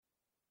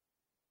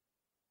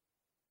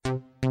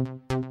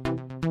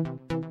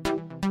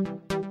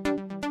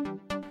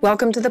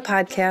Welcome to the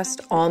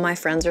podcast, All My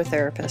Friends Are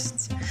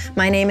Therapists.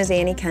 My name is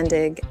Annie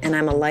Kendig, and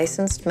I'm a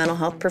licensed mental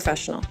health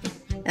professional.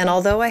 And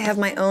although I have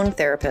my own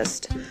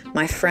therapist,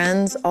 my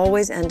friends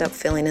always end up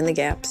filling in the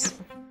gaps.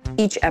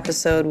 Each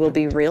episode will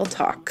be real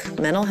talk,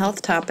 mental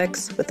health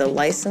topics with a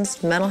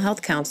licensed mental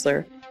health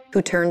counselor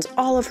who turns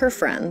all of her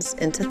friends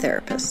into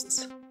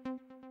therapists.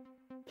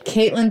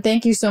 Caitlin,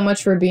 thank you so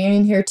much for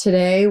being here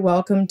today.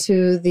 Welcome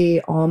to the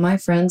All My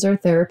Friends Are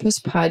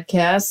Therapists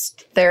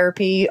podcast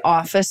therapy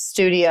office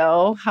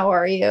studio. How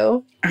are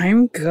you?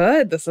 I'm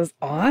good. This is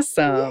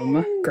awesome.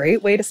 Yay.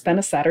 Great way to spend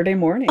a Saturday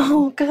morning.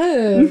 Oh,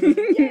 good.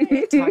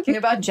 Yay. Talking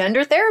about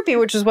gender therapy,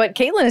 which is what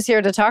Caitlin is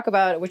here to talk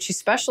about, which she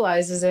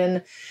specializes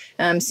in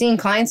seeing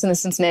clients in the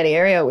Cincinnati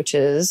area, which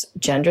is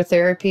gender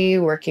therapy,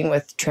 working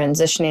with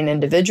transitioning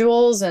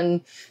individuals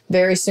and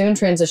very soon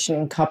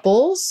transitioning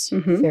couples.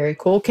 Mm-hmm. Very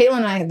cool. Caitlin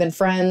and I have been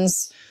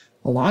friends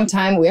a long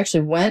time. We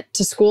actually went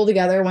to school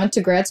together, went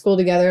to grad school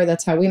together.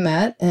 That's how we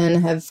met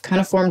and have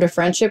kind of formed a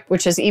friendship,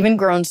 which has even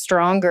grown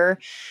stronger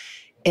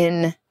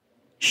in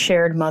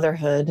shared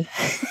motherhood.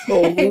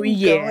 Oh,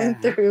 yeah. Going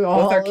through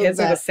all both our kids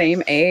are the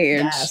same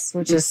age. Yes,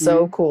 which is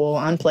so cool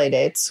on play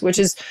dates, which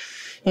is,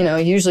 you know,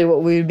 usually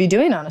what we would be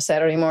doing on a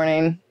Saturday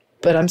morning.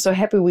 But I'm so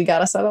happy we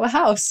got us out of the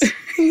house.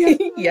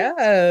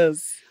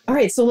 Yes. All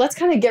right, so let's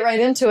kind of get right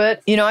into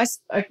it. You know,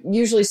 I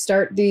usually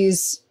start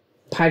these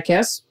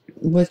podcasts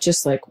with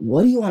just like,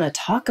 what do you want to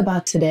talk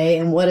about today?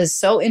 And what is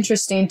so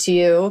interesting to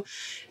you?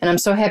 And I'm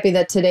so happy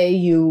that today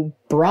you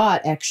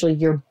brought actually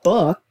your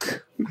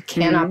book. I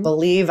cannot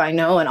believe I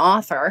know an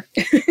author.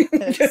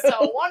 It's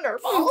so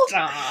wonderful.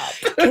 Stop.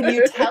 Can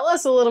you tell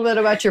us a little bit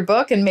about your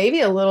book and maybe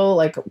a little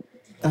like,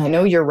 I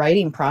know your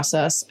writing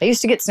process. I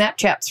used to get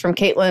Snapchats from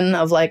Caitlin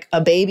of like a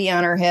baby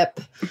on her hip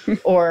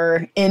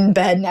or in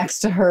bed next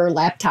to her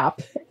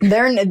laptop.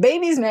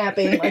 Baby's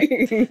napping,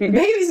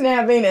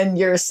 and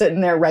you're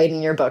sitting there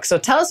writing your book. So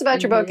tell us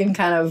about your book and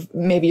kind of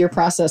maybe your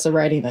process of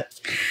writing it.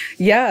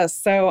 Yeah.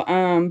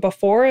 So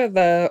before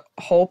the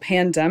whole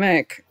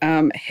pandemic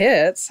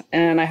hit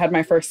and I had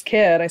my first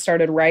kid, I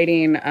started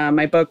writing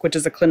my book, which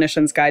is A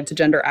Clinician's Guide to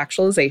Gender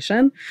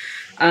Actualization.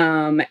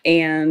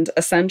 And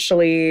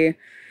essentially,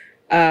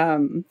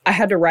 I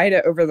had to write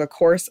it over the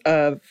course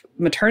of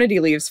maternity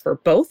leaves for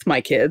both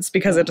my kids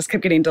because it just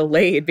kept getting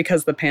delayed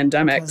because of the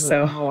pandemic.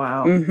 So, oh,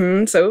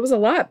 wow. So it was a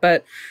lot.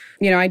 But,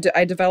 you know, I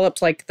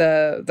developed like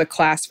the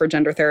class for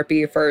gender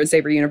therapy for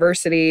Xavier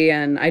University,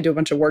 and I do a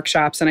bunch of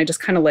workshops, and I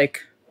just kind of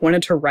like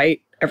wanted to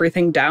write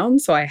everything down.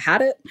 So I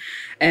had it,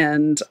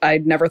 and I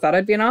never thought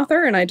I'd be an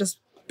author, and I just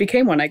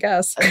became one, I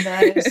guess.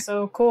 That is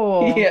so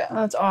cool. Yeah.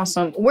 That's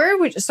awesome.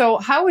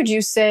 How would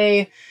you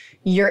say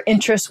your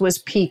interest was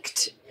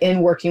piqued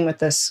in working with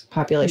this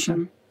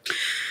population?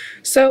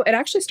 So it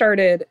actually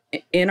started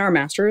in our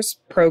master's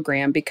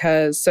program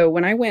because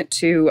when I went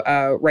to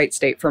Wright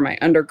State for my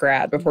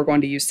undergrad before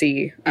going to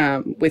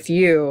UC with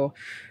you,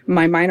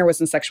 my minor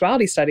was in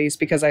sexuality studies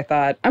because I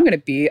thought I'm going to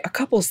be a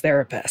couples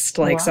therapist.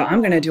 So I'm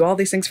going to do all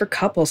these things for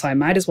couples. So I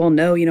might as well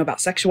know,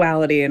 about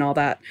sexuality and all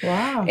that.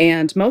 Wow.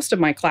 And most of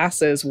my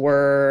classes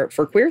were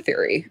for queer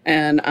theory.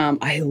 And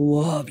I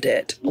loved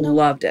it.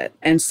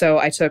 And so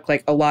I took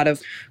like a lot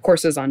of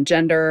courses on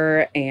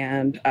gender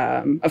and,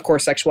 of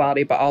course,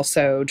 sexuality, but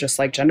also just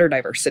like gender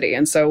diversity.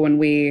 And so when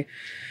we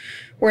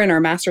were in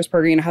our master's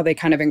program, how they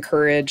kind of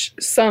encourage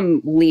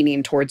some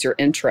leaning towards your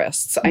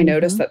interests. I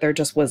noticed that there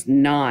just was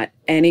not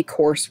any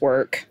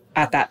coursework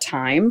at that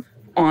time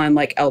on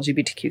like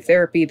LGBTQ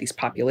therapy, these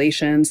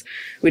populations.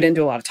 We didn't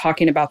do a lot of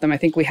talking about them. I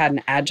think we had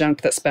an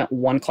adjunct that spent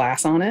one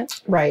class on it.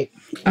 Right.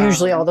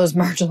 Usually all those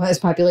marginalized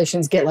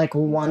populations get like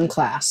one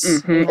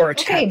class. Or a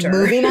chapter. Okay,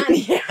 moving on.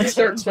 Yeah,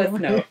 their cliff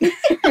note.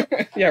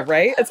 Yeah,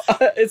 right?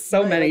 It's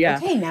so many, yeah.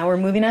 Okay, now we're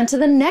moving on to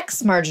the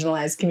next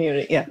marginalized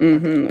community. Yeah.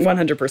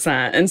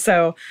 100%. And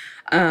so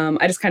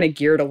I just kind of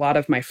geared a lot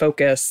of my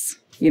focus,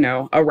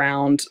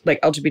 around like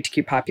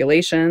LGBTQ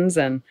populations.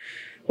 And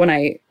when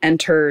I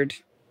entered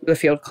the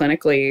field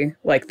clinically,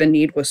 like the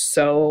need was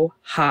so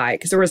high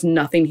because there was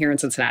nothing here in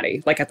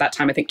Cincinnati. Like at that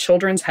time, I think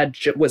Children's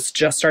was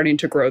just starting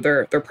to grow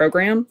their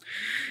program.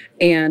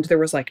 And there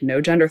was like no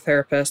gender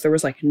therapist. There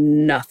was like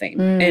nothing.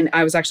 And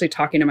I was actually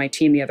talking to my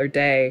team the other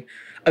day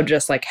of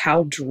just like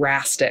how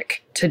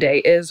drastic today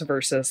is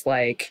versus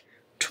like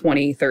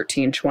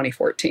 2013,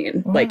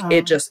 2014. Wow. Like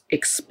it just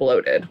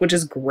exploded, which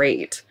is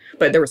great.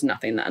 But there was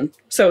nothing then.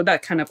 So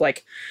that kind of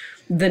like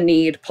the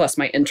need plus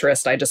my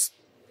interest, I just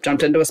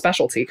jumped into a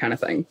specialty kind of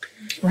thing.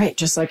 Right.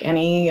 Just like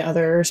any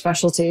other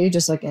specialty,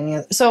 just like any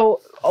other.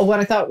 So what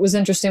I thought was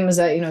interesting was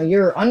that,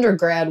 your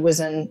undergrad was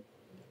in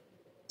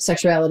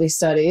sexuality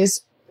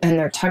studies and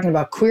they're talking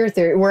about queer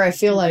theory, where I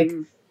feel like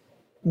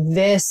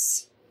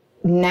this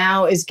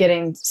now is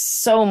getting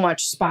so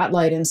much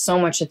spotlight and so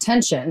much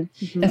attention.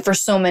 And for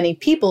so many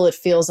people, it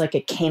feels like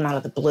it came out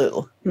of the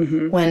blue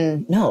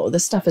when no,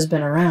 this stuff has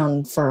been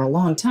around for a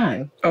long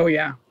time. Oh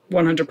yeah.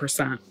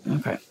 100%.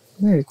 Okay.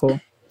 Very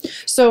cool.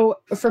 So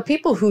for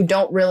people who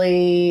don't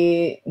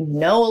really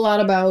know a lot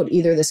about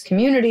either this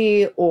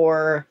community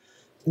or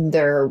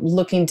they're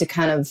looking to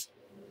kind of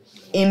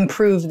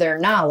improve their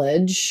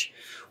knowledge,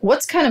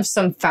 what's kind of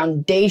some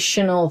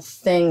foundational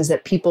things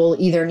that people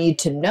either need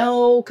to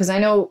know? Because I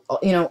know,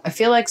 I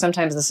feel like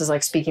sometimes this is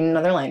like speaking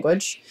another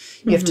language.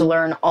 You have to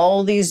learn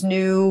all these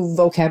new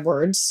vocab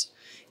words,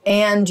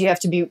 and you have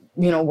to be,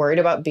 worried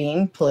about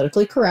being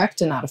politically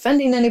correct and not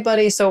offending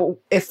anybody. So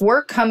if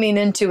we're coming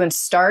into and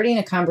starting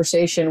a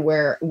conversation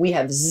where we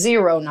have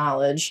zero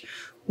knowledge,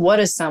 what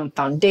is some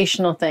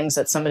foundational things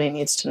that somebody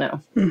needs to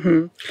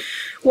know?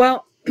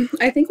 Well,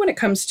 I think when it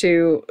comes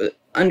to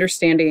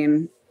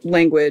understanding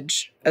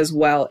language as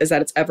well, is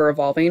that it's ever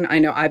evolving. I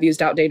know I've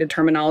used outdated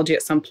terminology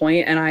at some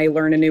point, and I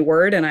learn a new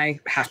word and I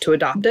have to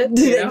adopt it.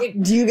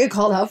 Do you get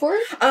called out for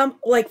it?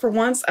 Like for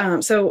once,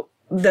 so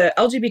the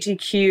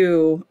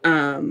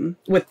LGBTQ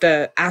with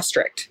the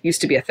asterisk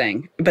used to be a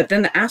thing, but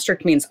then the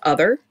asterisk means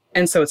other.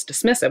 And so it's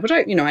dismissive, which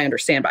I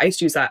understand, but I used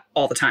to use that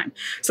all the time.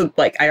 So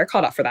like I got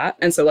called out for that.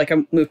 And so like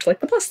I moved to like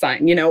the plus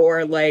sign,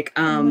 or like,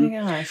 oh my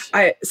gosh.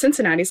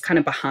 Cincinnati's kind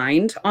of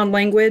behind on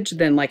language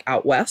than like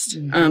out West.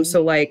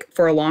 So like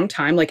for a long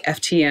time, like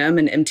FTM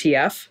and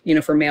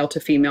MTF, for male to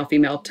female,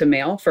 female to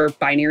male for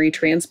binary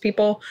trans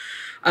people,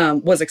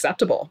 was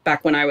acceptable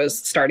back when I was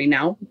starting.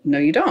 Now, no,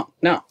 you don't.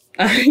 No.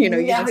 You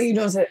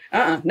don't say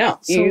no.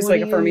 So you use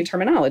like affirming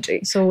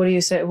terminology. So what do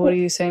you say? What do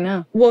you say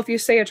now? Well, if you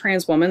say a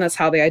trans woman, that's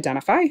how they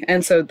identify,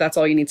 and so that's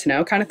all you need to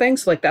know, kind of thing.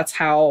 So like that's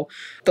how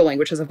the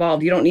language has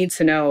evolved. You don't need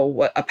to know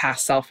what a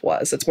past self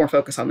was. It's more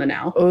focused on the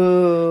now.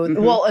 Ooh,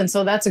 well, and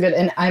so that's a good.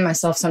 And I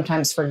myself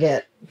sometimes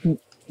forget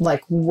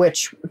like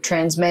which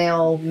trans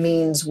male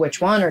means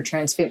which one or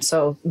trans female.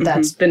 So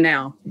that's the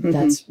now.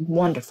 That's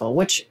wonderful,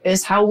 which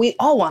is how we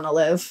all want to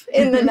live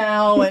in the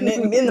now and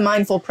in the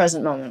mindful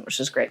present moment,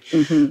 which is great.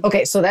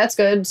 Okay, so that's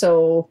good.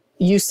 So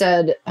you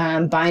said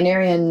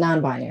binary and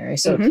non-binary.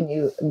 So can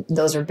you,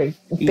 those are big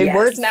yes.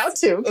 words now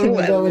too. Can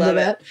you go into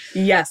that?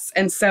 Yes.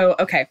 And so,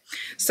 okay.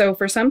 So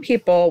for some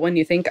people, when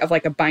you think of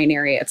like a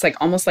binary, it's like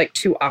almost like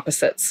two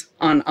opposites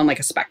on like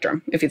a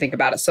spectrum, if you think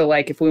about it. So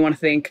like if we want to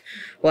think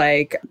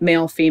like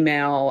male,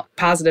 female,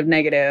 positive,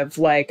 negative,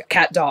 like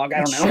cat, dog,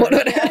 I don't know. I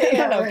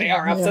don't know if they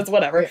are opposites,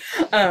 whatever.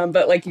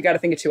 But like you got to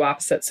think of two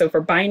opposites. So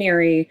for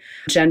binary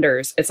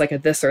genders, it's like a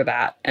this or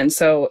that. And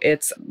so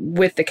it's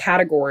with the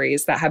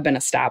categories that have been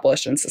established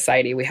in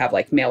society, we have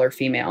like male or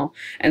female.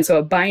 And so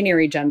a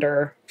binary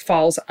gender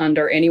falls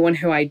under anyone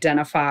who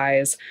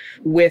identifies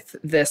with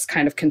this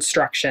kind of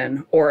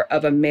construction or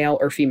of a male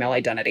or female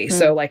identity.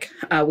 So like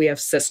we have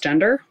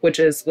cisgender, which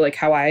is like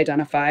how I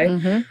identify,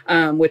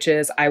 which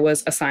is I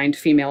was assigned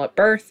female at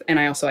birth and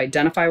I also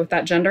identify with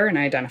that gender and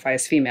I identify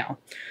as female.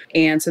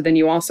 And so then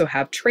you also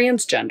have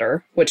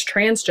transgender, which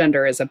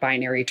transgender is a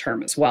binary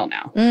term as well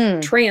now.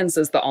 Trans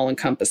is the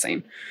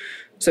all-encompassing.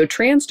 So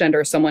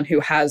transgender is someone who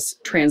has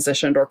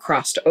transitioned or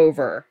crossed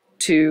over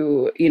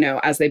to,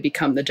 as they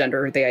become the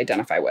gender they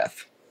identify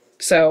with.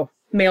 So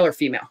male or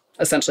female,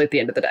 essentially at the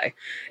end of the day.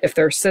 If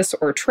they're cis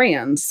or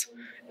trans,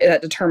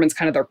 that determines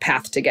kind of their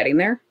path to getting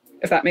there,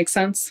 if that makes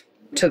sense,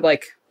 to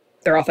like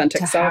their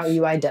authentic self. How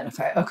you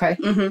identify. Okay.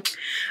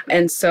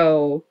 And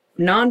so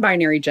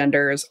non-binary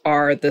genders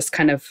are this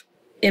kind of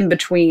in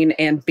between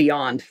and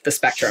beyond the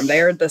spectrum.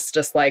 They're this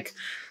just like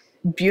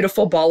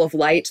beautiful ball of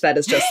light that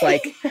is just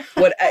like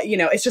what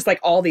it's just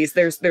like all these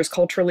there's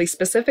culturally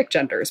specific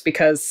genders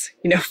because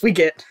if we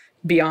get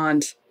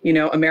beyond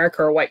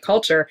America or white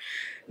culture,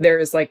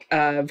 there's like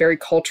very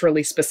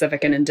culturally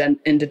specific and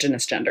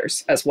indigenous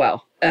genders as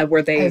well,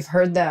 where I've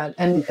heard that.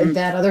 And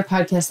that other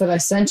podcast that I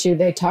sent you,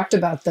 they talked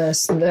about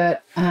this,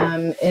 that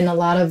in a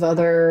lot of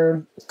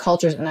other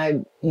cultures,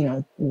 and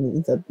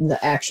the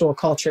actual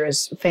culture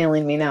is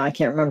failing me now. I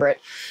can't remember it,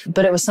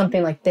 but it was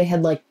something like they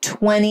had like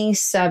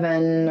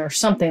 27 or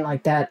something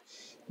like that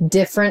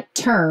different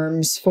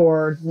terms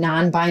for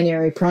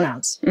non-binary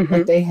pronouns.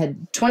 Like they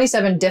had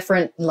 27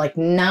 different like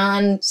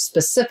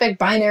non-specific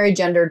binary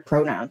gendered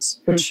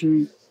pronouns, which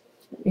you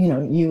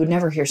would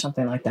never hear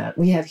something like that.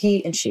 We have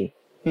he and she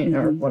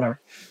or whatever.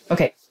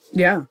 Okay.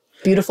 Yeah.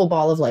 Beautiful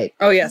ball of light.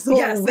 Oh, yes.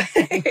 Yes.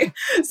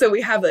 So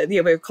we have we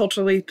have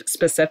culturally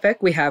specific.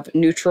 We have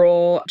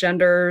neutral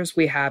genders.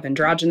 We have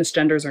androgynous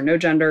genders or no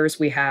genders.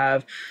 We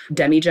have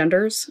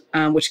demi-genders,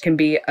 which can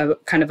be a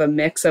kind of a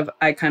mix of,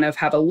 I kind of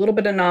have a little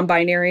bit of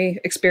non-binary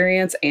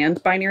experience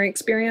and binary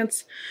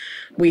experience.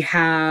 We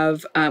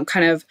have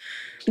kind of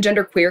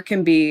genderqueer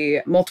can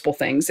be multiple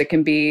things. It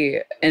can be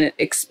an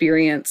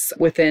experience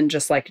within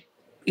just like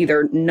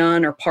either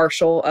none or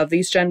partial of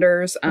these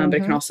genders, but it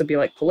can also be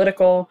like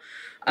political.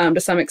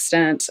 To some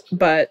extent,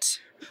 but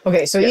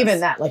okay, so even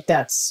that, like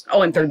that's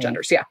and third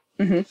genders, yeah.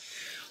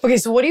 Okay,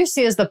 so what do you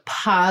see as the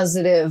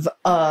positive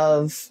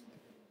of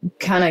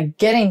kind of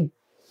getting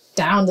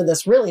down to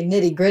this really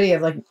nitty gritty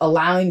of like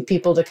allowing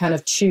people to kind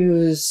of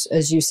choose,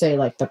 as you say,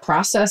 like the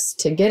process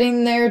to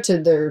getting there to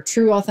their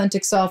true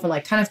authentic self and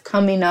like kind of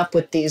coming up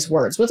with these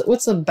words?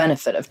 What's the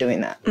benefit of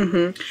doing that?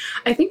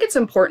 I think it's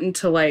important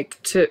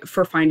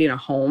for finding a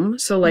home.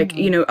 So like,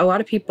 a lot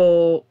of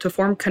people to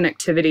form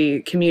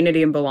connectivity,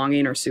 community and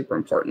belonging are super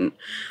important.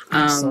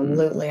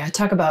 Absolutely. I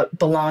talk about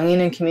belonging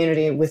and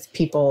community with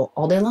people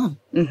all day long.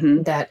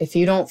 That if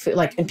you don't feel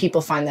like, and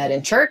people find that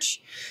in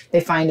church, they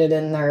find it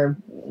in their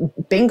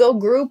bingo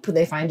group,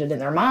 they find it in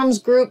their mom's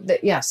group,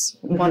 that yes,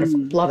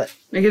 wonderful, love it.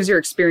 It gives your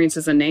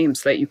experiences a name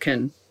so that you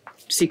can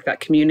seek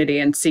that community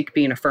and seek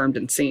being affirmed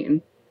and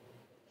seen.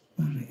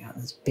 Oh my God,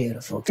 that's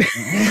beautiful.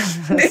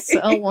 That's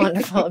so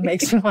wonderful. It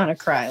makes me want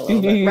to cry a little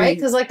bit, right?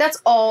 Because like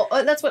that's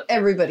what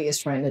everybody is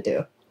trying to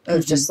do.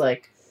 It's just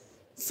like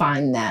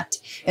find that.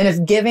 And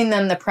if giving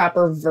them the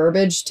proper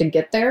verbiage to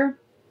get there,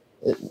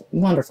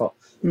 wonderful.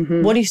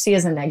 What do you see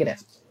as a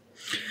negative?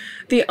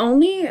 The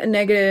only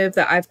negative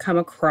that I've come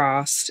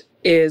across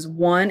is,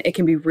 one, it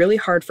can be really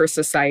hard for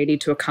society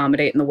to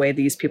accommodate in the way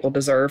these people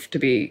deserve to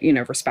be,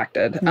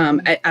 respected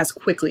as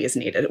quickly as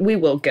needed. We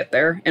will get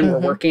there, and we're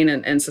working,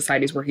 and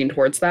society's working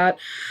towards that.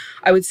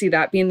 I would see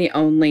that being the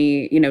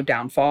only,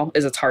 downfall,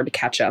 is it's hard to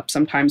catch up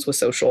sometimes with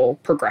social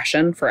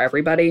progression for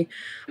everybody.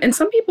 And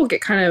some people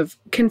get kind of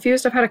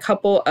confused. I've had a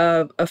couple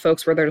of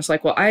folks where they're just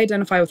like, well, I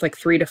identify with like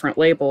 3 different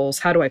labels.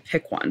 How do I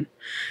pick one?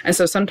 And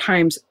so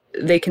sometimes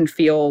they can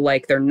feel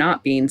like they're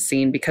not being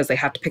seen because they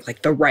have to pick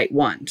like the right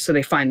one. So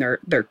they find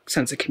their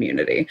sense of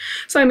community.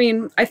 So, I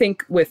mean, I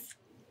think with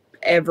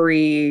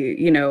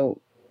every,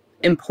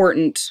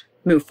 important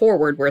move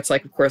forward where it's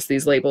like, of course,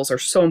 these labels are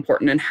so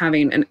important, and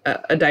having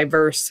a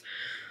diverse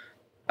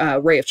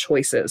array of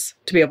choices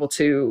to be able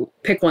to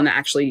pick one that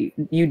actually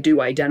you do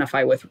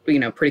identify with,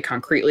 pretty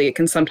concretely. It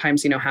can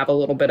sometimes, have a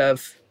little bit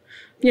of,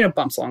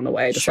 bumps along the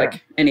way, just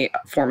like any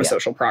form of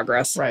social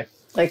progress. Right.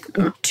 Like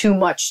too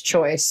much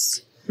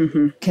choice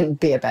can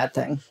be a bad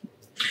thing.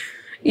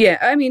 Yeah.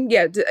 I mean,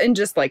 yeah. And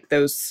just like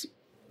those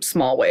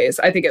small ways,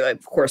 I think,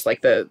 of course,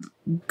 like the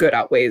good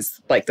outweighs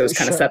like those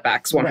kind of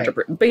setbacks 100%.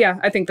 Right. But yeah,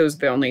 I think those are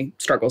the only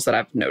struggles that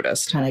I've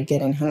noticed. Kind of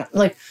getting hung up.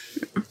 Like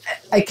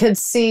I could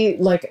see,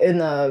 like in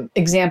the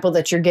example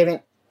that you're giving,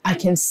 I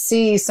can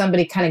see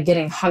somebody kind of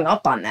getting hung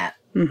up on that,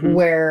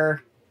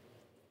 where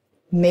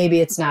maybe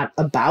it's not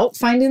about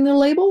finding the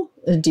label.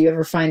 Do you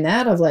ever find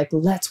that of like,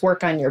 let's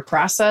work on your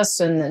process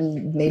and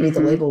then maybe the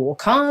label will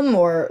come,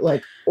 or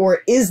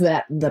is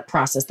that the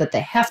process that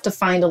they have to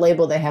find a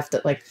label? They have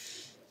to, like,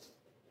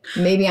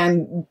 maybe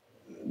I'm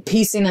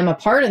piecing them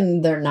apart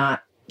and they're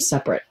not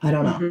separate. I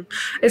don't know.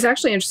 It's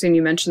actually interesting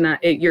you mentioned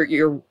that.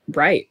 You're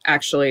right,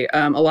 actually.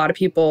 A lot of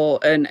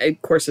people, and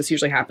of course this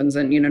usually happens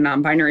in,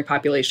 non-binary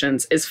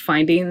populations, is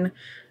finding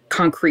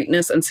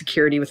concreteness and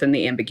security within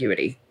the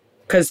ambiguity.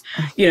 Because,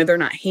 they're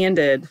not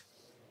handed,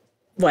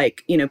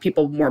 like,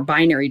 people more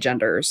binary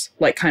genders,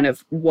 like kind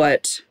of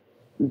what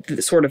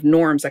the sort of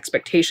norms,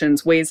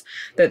 expectations, ways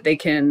that they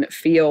can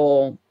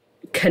feel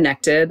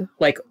connected,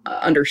 like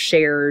under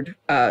shared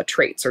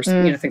traits or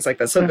things like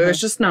that. So there's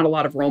just not a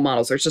lot of role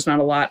models. There's just not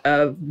a lot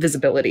of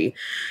visibility.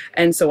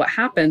 And so what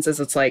happens is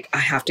it's like, I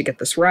have to get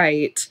this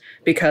right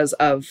because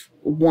of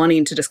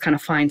wanting to just kind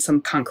of find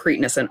some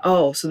concreteness and,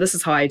 oh, so this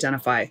is how I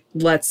identify.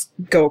 Let's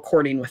go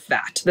according with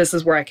that. This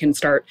is where I can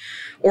start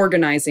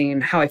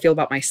organizing how I feel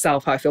about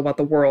myself, how I feel about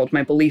the world,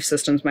 my belief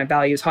systems, my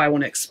values, how I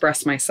want to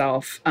express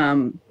myself,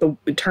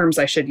 the terms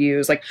I should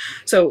use. Like,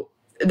 so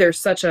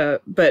there's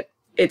but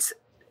it's,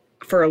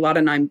 for a lot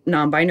of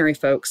non-binary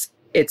folks,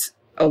 it's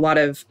a lot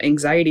of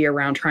anxiety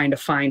around trying to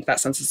find that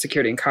sense of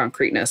security and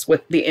concreteness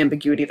with the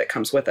ambiguity that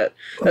comes with it,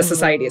 that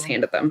society has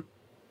handed them.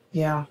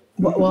 Yeah.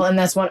 Well, and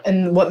that's what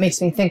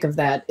makes me think of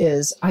that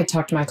is I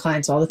talk to my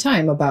clients all the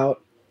time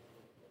about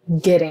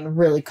getting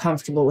really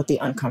comfortable with the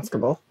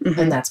uncomfortable.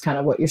 And that's kind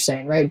of what you're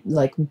saying, right?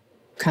 Like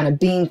kind of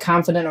being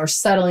confident or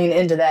settling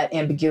into that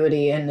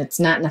ambiguity. And it's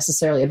not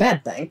necessarily a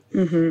bad thing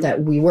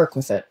that we work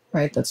with it,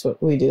 right? That's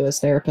what we do as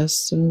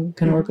therapists and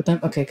kind of work with them.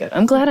 Okay, good.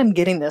 I'm glad I'm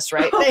getting this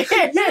right.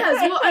 Yes.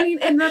 Well, I mean,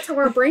 and that's how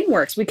our brain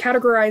works. We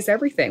categorize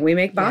everything. We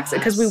make boxes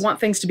because we want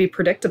things to be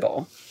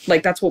predictable.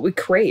 Like that's what we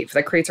crave.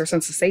 That creates our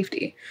sense of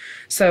safety.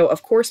 So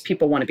of course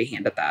people want to be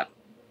handed that.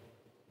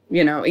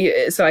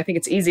 So I think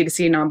it's easy to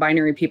see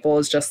non-binary people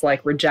as just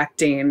like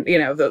rejecting,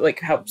 like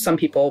how some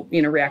people,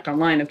 react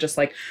online of just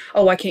like,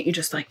 oh, why can't you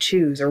just like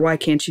choose? Or why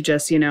can't you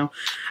just,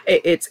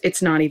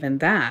 it's not even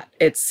that.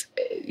 It's,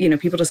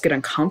 people just get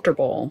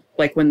uncomfortable,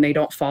 like when they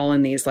don't fall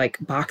in these like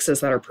boxes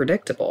that are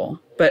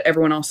predictable, but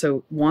everyone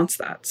also wants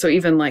that. So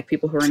even like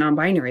people who are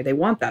non-binary, they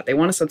want that. They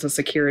want a sense of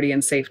security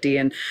and safety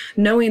and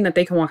knowing that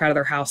they can walk out of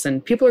their house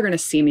and people are going to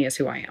see me as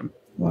who I am.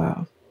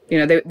 Wow.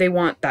 They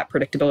want that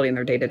predictability in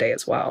their day-to-day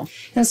as well.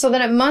 And so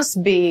then it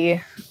must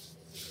be,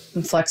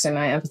 I'm flexing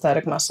my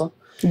empathetic muscle.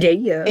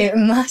 Yeah. It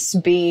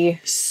must be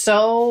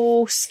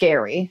so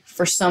scary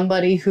for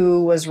somebody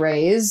who was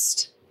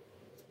raised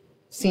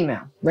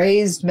female,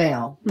 raised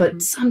male, but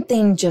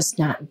something just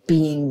not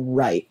being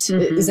right.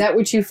 Is that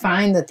what you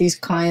find, that these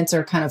clients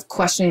are kind of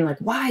questioning, like,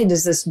 why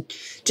does this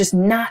just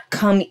not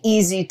come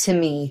easy to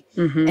me?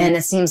 And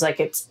it seems like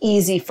it's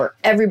easy for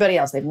everybody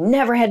else. They've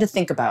never had to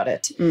think about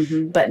it.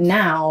 But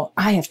now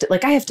I have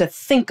to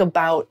think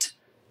about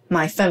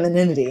my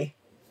femininity,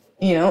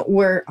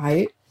 where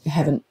I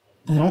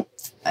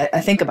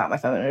think about my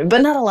femininity,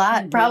 but not a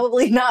lot,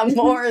 probably not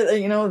more,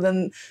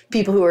 than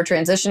people who are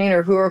transitioning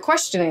or who are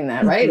questioning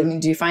that, right? I mean,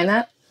 do you find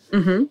that?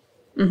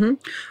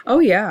 Oh,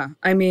 yeah.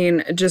 I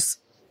mean, just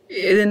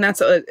And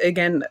that's,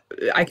 again,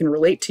 I can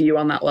relate to you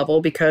on that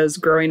level because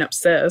growing up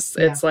cis,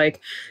 it's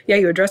like, yeah,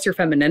 you address your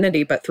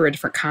femininity, but through a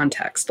different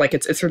context. Like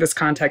it's through this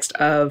context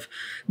of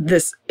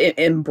this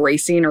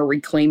embracing or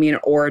reclaiming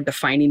or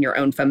defining your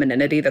own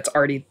femininity that's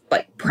already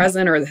like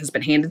present or that has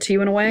been handed to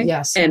you in a way.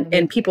 Yes.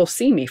 And people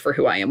see me for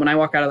who I am. When I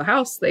walk out of the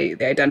house, they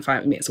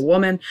identify me as a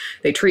woman.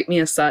 They treat me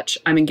as such.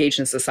 I'm engaged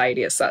in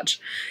society as such.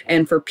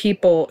 And for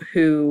people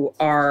who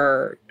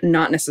are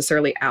not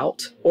necessarily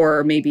out,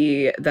 or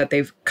maybe that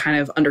they've kind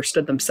of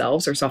understood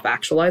themselves or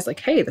self-actualized, like,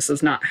 hey, this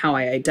is not how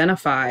I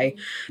identify,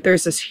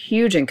 there's this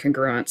huge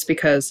incongruence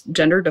because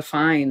gender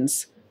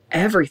defines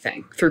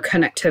everything through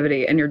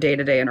connectivity and your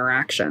day-to-day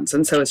interactions.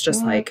 And so it's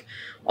just like,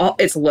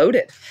 it's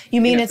loaded.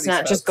 You mean it's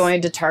not just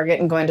going to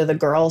Target and going to the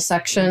girl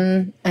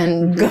section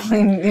and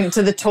going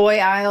into the toy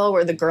aisle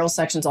where the girl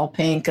section's all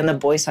pink and the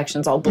boy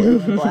section's all blue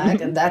and black,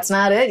 and that's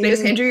not it? They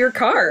just hand you your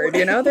card,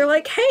 you know? They're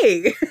like,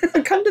 hey,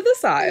 come to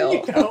this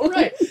aisle.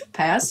 Right.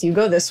 Pass, you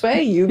go this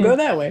way, you go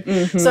that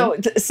way. So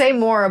say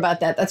more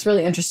about that. That's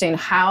really interesting.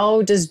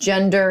 How does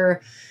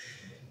gender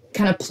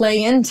kind of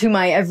play into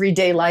my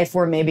everyday life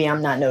where maybe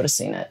I'm not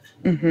noticing it?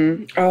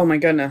 Oh my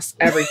goodness,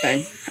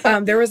 everything.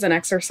 There was an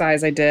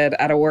exercise I did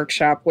at a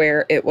workshop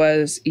where it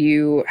was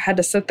you had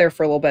to sit there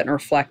for a little bit and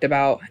reflect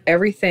about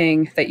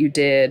everything that you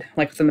did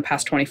like within the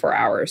past 24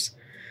 hours.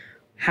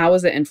 How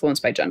is it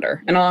influenced by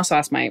gender? And I'll also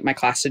ask my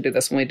class to do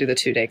this when we do the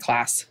 2-day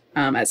class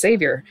at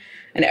Xavier.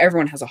 And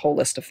everyone has a whole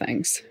list of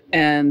things.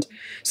 And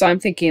so I'm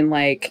thinking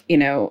like,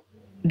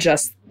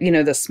 just,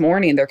 this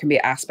morning there can be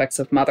aspects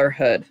of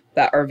motherhood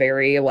that are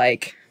very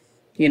like,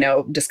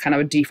 just kind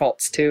of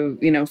defaults to,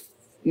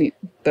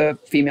 the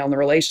female in the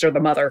relationship or the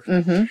mother.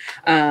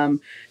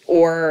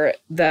 Or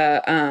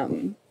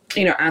the,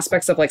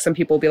 aspects of like some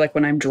people will be like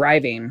when I'm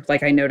driving,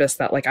 like I notice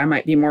that like I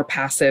might be more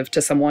passive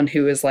to someone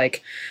who is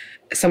like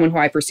someone who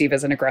I perceive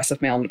as an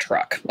aggressive male in a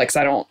truck. Like,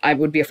 so I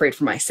would be afraid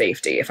for my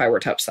safety if I were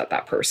to upset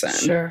that person.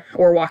 Sure.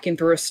 Or walking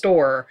through a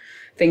store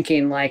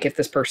thinking like if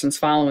this person's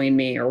following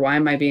me or why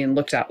am I being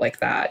looked at like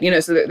that?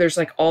 So there's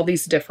like all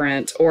these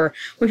different, or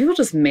when people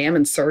just ma'am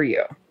and sir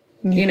you.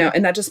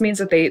 And that just means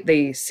that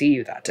they see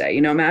you that day.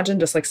 Imagine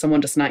just like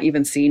someone just not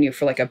even seeing you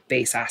for like a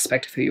base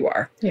aspect of who you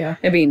are. Yeah.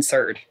 And being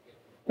sirred.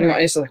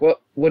 Right. It's like,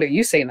 what are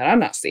you saying that I'm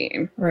not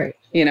seeing? Right.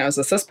 As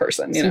a cis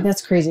person, See,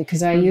 that's crazy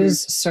because I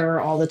use sir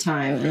all the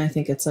time. And I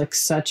think it's like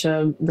such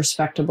a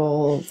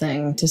respectable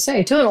thing to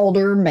say to an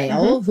older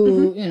male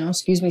who,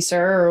 excuse me,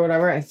 sir, or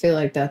whatever. I feel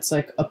like that's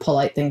like a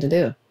polite thing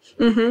to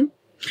do.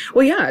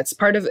 Well, yeah, it's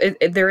part of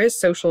it. There is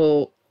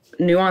social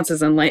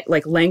nuances and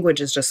like language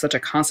is just such a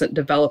constant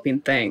developing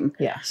thing.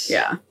 Yes.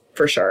 Yeah,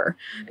 for sure.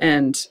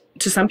 And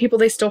to some people,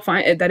 they still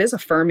find it, that is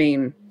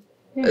affirming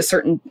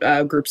certain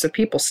groups of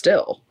people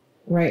still.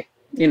 Right.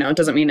 It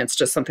doesn't mean it's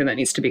just something that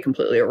needs to be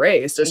completely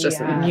erased. It's just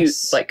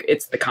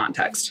it's the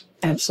context.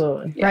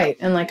 Absolutely. Yeah. Right.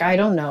 And like, I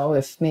don't know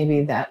if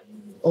maybe that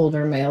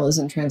older male is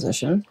in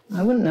transition.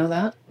 I wouldn't know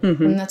that.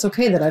 And that's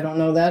okay that I don't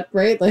know that.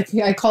 Right. Like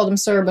I called him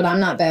sir, but I'm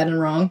not bad and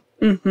wrong.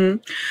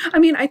 I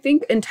mean, I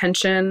think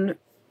intention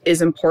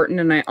is important.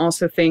 And I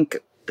also think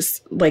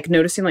like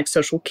noticing like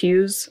social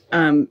cues.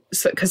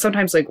 Because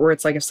sometimes like where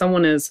it's like if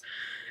someone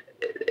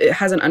it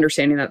has an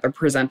understanding that they're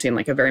presenting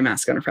like a very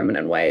masculine or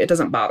feminine way, it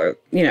doesn't bother,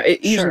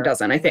 it usually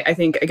doesn't. I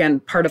think again,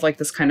 part of like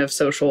this kind of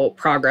social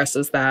progress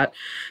is that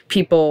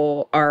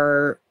people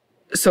are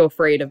so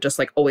afraid of just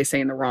like always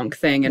saying the wrong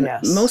thing. And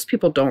most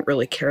people don't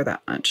really care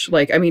that much.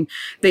 Like, I mean,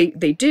 they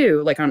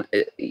do like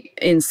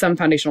in some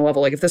foundational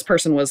level, like if this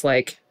person was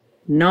like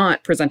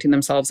not presenting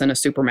themselves in a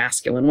super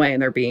masculine way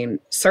and they're being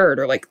sirred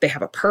or like they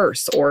have a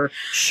purse or,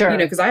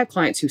 because I have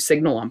clients who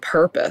signal on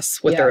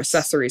purpose with their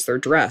accessories, their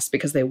dress,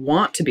 because they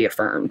want to be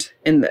affirmed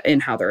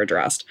in how they're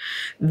addressed.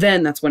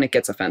 Then that's when it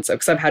gets offensive.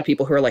 Because I've had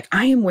people who are like,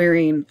 I am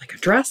wearing like a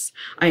dress.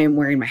 I am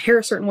wearing my hair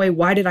a certain way.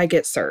 Why did I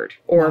get sirred?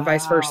 Or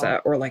vice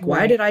versa. Or like,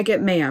 why did I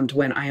get ma'amed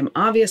when I am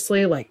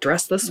obviously like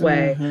dressed this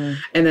way?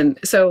 And then,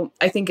 so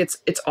I think it's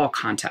all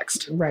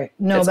context. Right.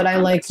 No, but I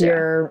like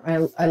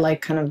I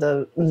like kind of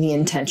the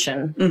intention.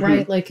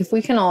 Right? Like if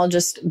we can all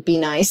just be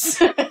nice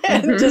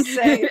and just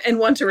say and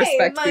want to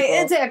respect people.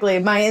 Exactly.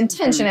 My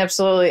intention,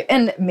 absolutely.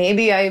 And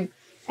maybe I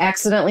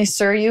accidentally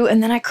sir you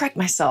and then I correct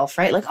myself,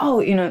 right? Like,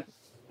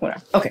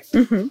 whatever. Okay.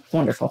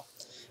 Wonderful.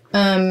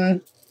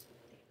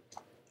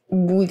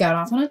 We got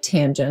off on a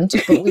tangent,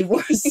 but we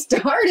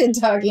started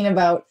talking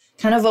about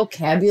kind of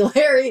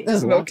vocabulary. This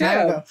is a long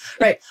time ago.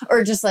 Right.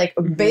 Or just like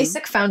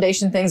basic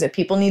foundation things that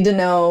people need to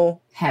know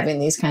having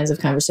these kinds of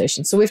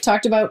conversations. So we've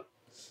talked about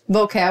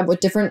vocab,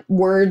 what different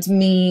words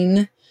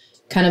mean,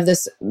 kind of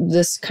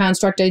this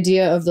construct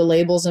idea of the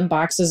labels and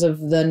boxes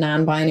of the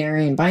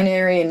non-binary and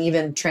binary, and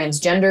even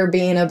transgender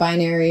being a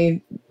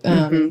binary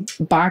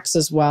box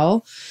as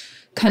well.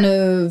 Kind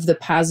of the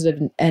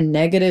positive and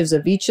negatives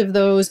of each of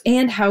those,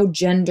 and how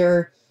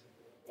gender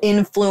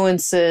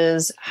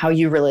influences how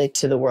you relate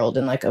to the world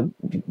in like a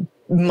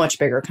much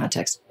bigger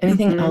context.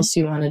 Anything else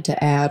you wanted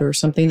to add, or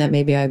something that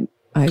maybe I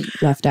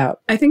left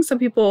out? I think some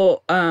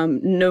people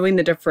knowing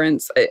the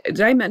difference.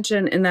 Did I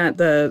mention in that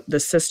the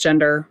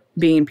cisgender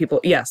being people.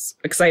 Yes,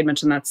 because I had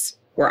mentioned that's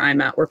where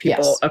I'm at, where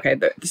people, Yes. okay,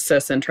 the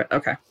cis and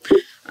okay.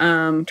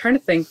 Trying to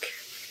think.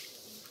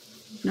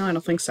 No, I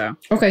don't think so.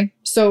 Okay.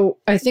 So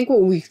I think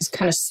what we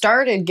kind of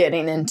started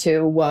getting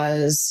into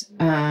was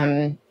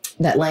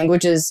that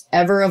language is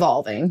ever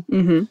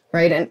evolving,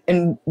 right?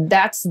 And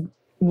that's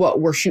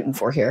what we're shooting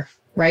for here,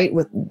 right?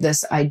 With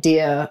this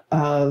idea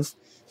of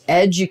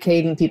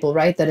educating people,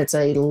 right? That it's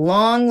a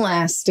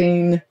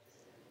long-lasting,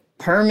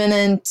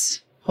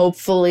 permanent,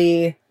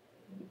 hopefully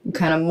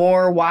kind of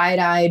more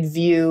wide-eyed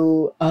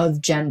view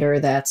of gender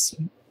that's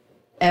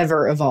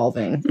ever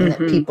evolving, and that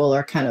people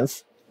are kind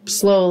of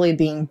slowly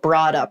being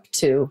brought up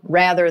to,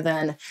 rather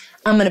than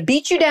I'm going to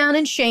beat you down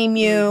and shame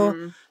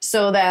you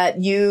so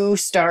that you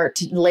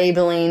start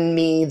labeling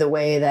me the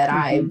way that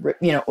I,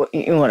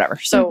 whatever.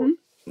 So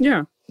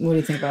yeah. What do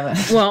you think about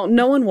that? Well,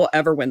 no one will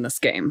ever win this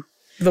game,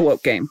 the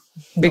woke game,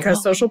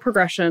 because social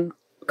progression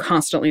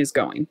constantly is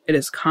going. It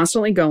is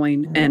constantly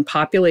going, and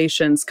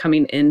populations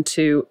coming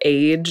into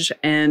age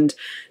and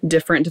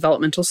different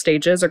developmental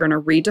stages are going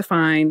to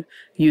redefine,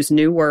 use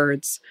new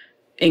words,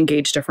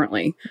 engage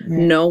differently.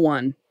 No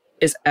one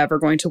is ever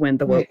going to win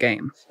the woke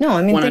game. No,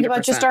 I mean, 100%. think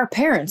about just our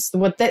parents,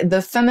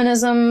 the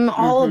feminism,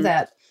 all of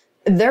that.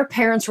 Their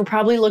parents were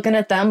probably looking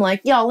at them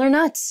like, y'all are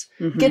nuts.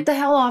 Get the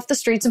hell off the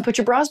streets and put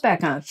your bras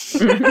back on.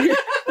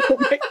 Oh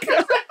my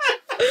God.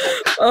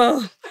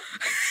 Oh.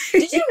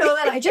 Did you know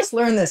that? I just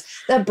learned this.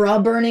 That bra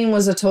burning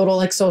was a total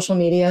like social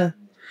media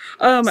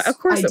Of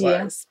course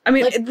idea. It was. I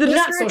mean, Like, the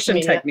not distraction social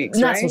media, techniques,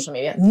 not right? social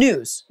media.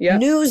 News. Yeah.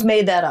 News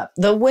made that up.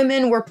 The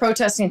women were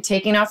protesting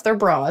taking off their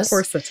bras. Of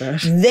course it did.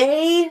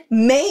 They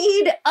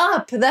made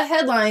up the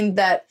headline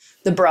that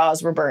the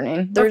bras were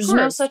burning. There's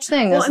no such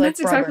thing. Well, as and like that's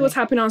exactly what's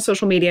happening on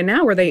social media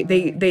now, where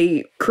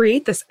they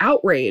create this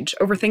outrage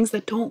over things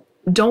that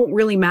don't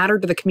really matter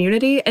to the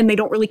community and they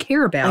don't really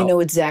care about. I know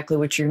exactly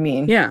what you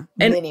mean. Yeah.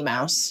 And Minnie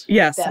Mouse.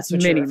 yes, That's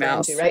what Minnie you're referring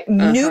Mouse. to, right?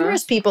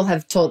 Numerous people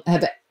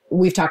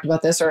we've talked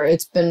about this, or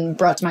it's been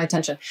brought to my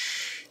attention,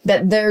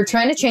 that they're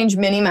trying to change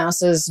Minnie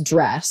Mouse's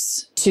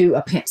dress to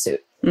a pantsuit.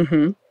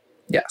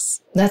 Yes.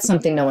 That's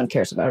something no one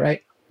cares about,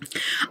 right?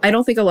 I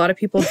don't think a lot of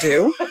people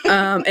do.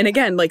 And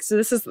again, like, so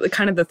this is the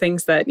kind of the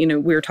things that, we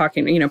were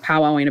talking,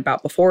 powwowing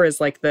about before,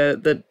 is like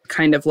the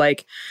kind of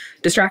like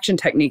distraction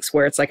techniques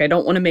where it's like, I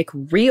don't want to make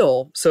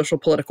real social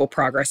political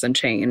progress and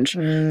change.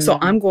 So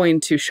I'm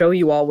going to show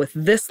you all with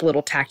this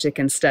little tactic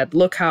instead.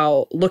 Look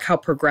how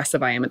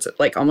progressive I am. It's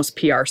like almost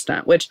PR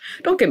stunt, which,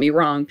 don't get me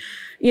wrong,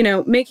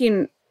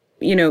 making,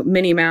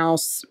 Minnie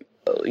Mouse,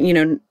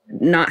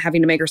 not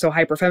having to make her so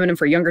hyper feminine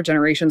for younger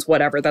generations,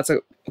 whatever. That's a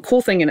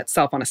cool thing in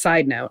itself on a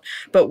side note.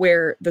 But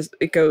where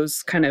it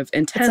goes kind of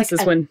intense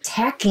is when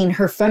attacking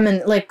her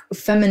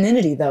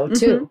femininity, though,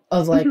 too,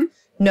 of like,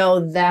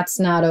 no, that's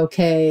not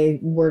okay.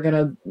 We're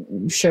going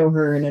to show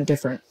her in a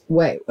different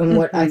way. And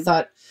what I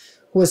thought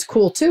was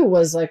cool, too,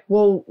 was like,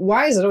 well,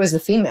 why is it always the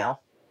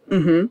female?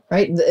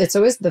 Right? It's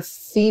always the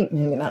female,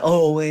 maybe not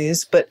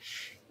always, but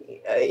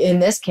in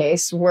this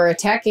case, we're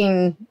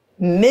attacking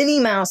Minnie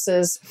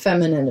Mouse's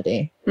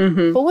femininity.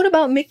 But what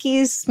about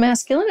Mickey's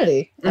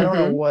masculinity? I don't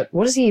know what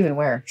does he even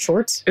wear?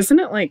 Shorts? Isn't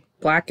it like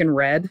black and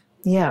red?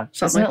 Yeah.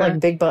 Something Isn't it like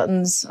like big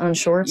buttons on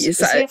shorts? Yes,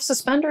 Does he have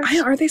suspenders?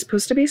 Are they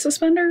supposed to be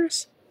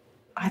suspenders?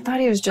 I thought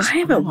he was just... I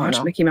haven't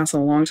watched Mickey Mouse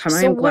in a long time.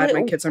 I am glad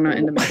my kids are not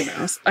into Mickey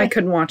Mouse. I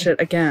couldn't watch it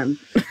again.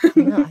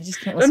 No, I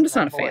just can't listen I'm just to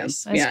not the a fan.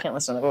 voice. I just can't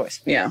listen to the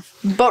voice. Yeah.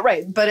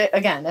 But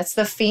again, that's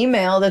the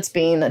female that's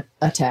being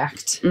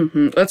attacked.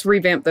 Let's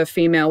revamp the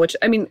female, which,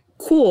 I mean,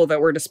 cool that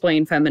we're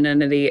displaying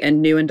femininity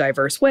in new and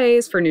diverse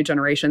ways for new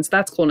generations.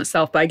 That's cool in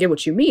itself. But I get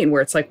what you mean,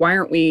 where it's like, why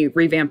aren't we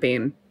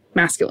revamping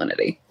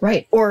masculinity?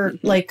 Right. Or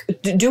like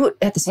do it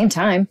at the same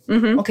time.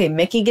 Okay,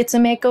 Mickey gets a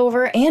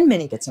makeover and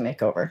Minnie gets a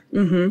makeover.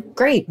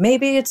 Great.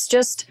 Maybe it's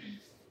just,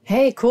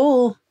 hey,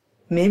 cool.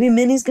 Maybe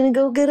Minnie's going to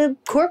go get a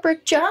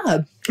corporate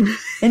job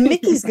and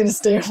Mickey's going to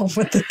stay home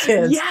with the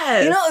kids.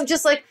 Yes.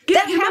 Just like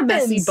Get that him happens.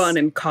 a messy bun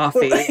and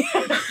coffee.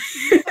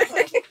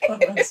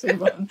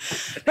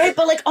 Right,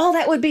 but like all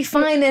that would be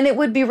fine, and it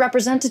would be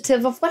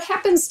representative of what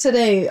happens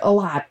today a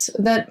lot,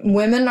 that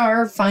women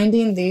are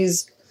finding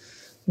these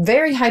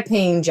very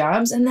high-paying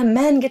jobs, and the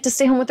men get to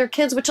stay home with their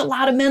kids, which a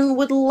lot of men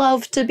would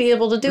love to be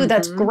able to do.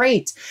 That's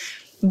great.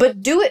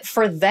 But do it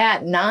for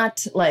that,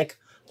 not like,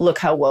 look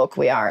how woke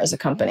we are as a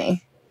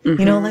company.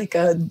 Like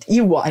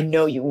I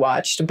know you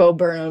watched Bo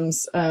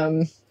Burnham's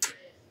the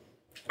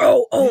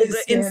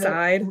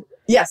Inside.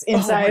 Yes,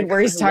 Inside, where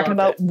he's talking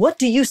about, what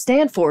do you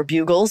stand for,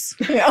 Bugles?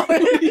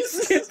 He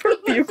stands for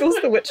Bugles,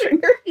 the witch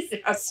finger.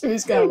 Yes,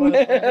 he's got one.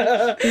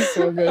 He's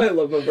so good. I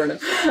love Bo Burnham.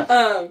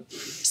 I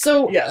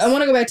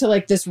want to go back to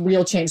like this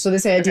real change. So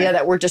this idea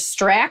that we're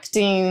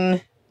distracting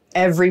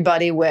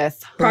everybody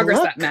with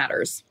progress that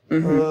matters.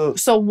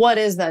 So what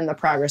is then the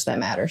progress that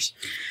matters?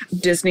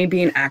 Disney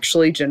being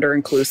actually gender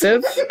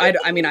inclusive. I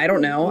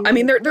don't know. I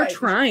mean, they're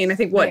trying. I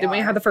think did we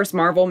have the first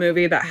Marvel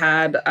movie that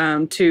had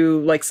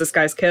two like cis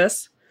guys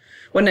kiss?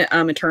 Wasn't it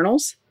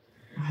Eternals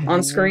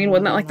on screen?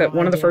 Wasn't that like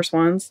one of the first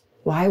ones?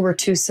 Why were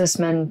two cis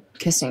men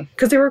kissing?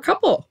 Because they were a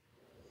couple.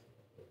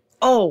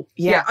 Oh,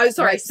 yeah. Oh,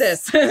 sorry, right.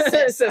 cis.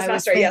 Cis. I not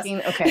was straight, yes.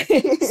 thinking,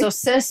 okay. So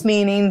cis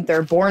meaning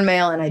they're born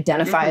male and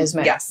identify as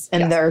male. Yes.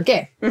 And they're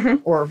gay.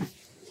 Or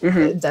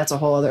that's a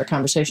whole other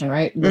conversation,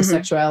 right? The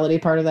sexuality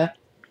part of that.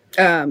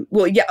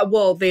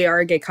 Well, they are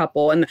a gay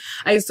couple. And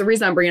I guess the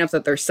reason I'm bringing up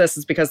that they're cis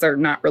is because they're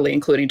not really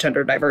including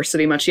gender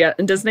diversity much yet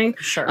in Disney.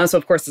 Sure. So,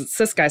 of course, it's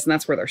cis guys, and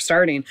that's where they're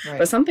starting. Right.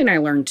 But something I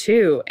learned,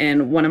 too,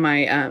 in one of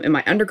my, in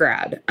my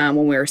undergrad,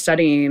 when we were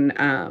studying,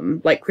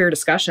 like, queer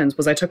discussions,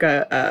 was I took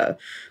a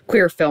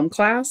queer film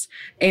class.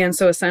 And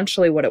so,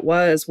 essentially, what it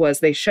was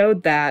they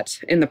showed that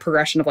in the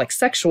progression of, like,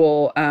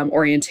 sexual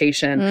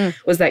orientation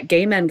was that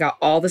gay men got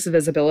all this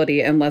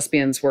visibility and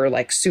lesbians were,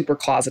 like, super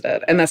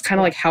closeted. And that's kind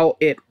of, like, how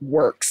it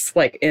works.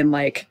 Like in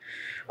like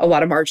a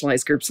lot of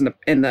marginalized groups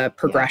in the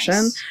progression.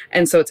 Yes.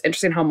 And so it's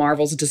interesting how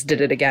Marvel's just did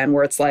it again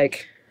where it's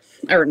like,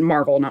 or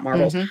Marvel, not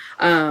Marvel's,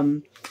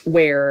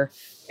 where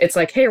it's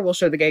like, hey, we'll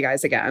show the gay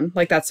guys again.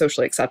 Like that's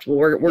socially acceptable.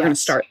 We're going to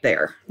start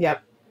there.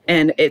 Yep.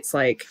 And it's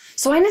like...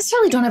 So I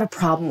necessarily don't have a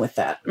problem with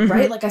that,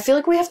 right? Like, I feel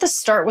like we have to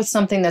start with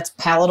something that's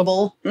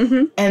palatable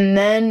and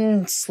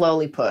then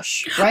slowly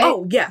push, right?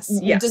 Oh, yes.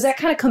 Does that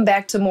kind of come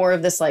back to more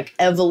of this, like,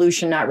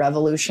 evolution, not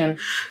revolution?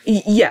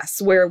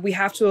 Yes, where we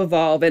have to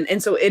evolve.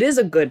 And so it is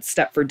a good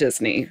step for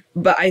Disney.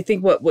 But I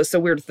think what was so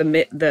weird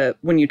with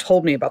when you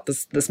told me about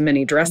this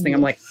mini dress thing,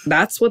 I'm like,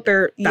 that's what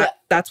they're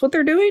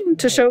doing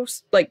to show,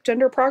 like,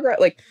 gender progress?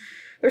 Like...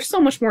 There's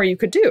so much more you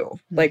could do.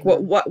 Like,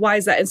 why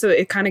is that? And so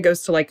it kind of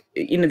goes to like,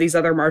 you know, these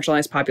other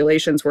marginalized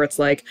populations where it's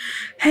like,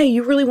 hey,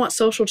 you really want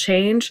social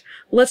change?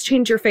 Let's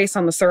change your face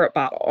on the syrup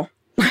bottle.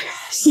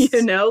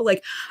 You know,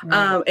 like,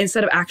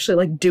 instead of actually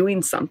like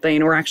doing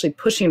something or actually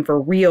pushing for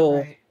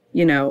real,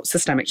 you know,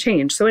 systemic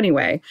change. So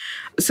anyway,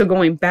 so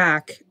going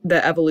back,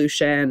 the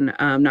evolution,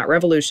 not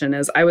revolution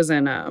is I was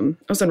in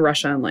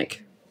Russia in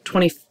like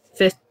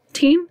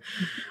 2015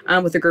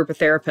 with a group of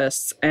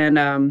therapists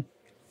and,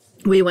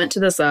 we went to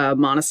this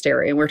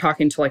monastery and we were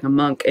talking to like a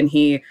monk and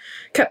he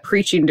kept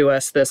preaching to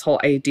us this whole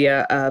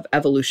idea of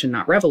evolution,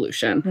 not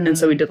revolution. And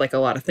so we did like a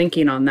lot of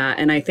thinking on that.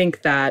 And I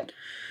think that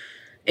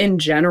in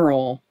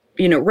general,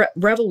 you know,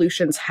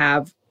 revolutions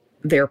have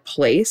their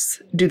place.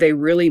 Do they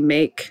really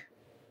make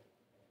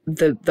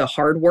the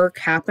hard work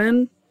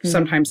happen?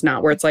 Sometimes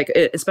not, where it's like,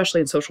 especially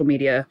in social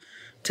media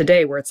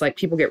today, where it's like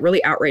people get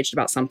really outraged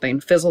about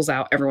something, fizzles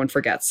out, everyone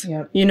forgets.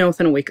 Yep. You know,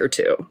 within a week or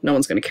two, no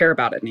one's going to care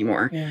about it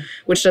anymore,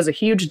 which does a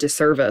huge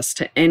disservice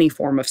to any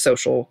form of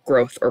social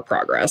growth or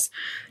progress.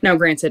 Now,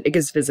 granted, it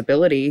gives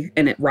visibility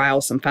and it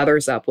riles some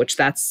feathers up, which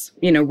that's,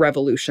 you know,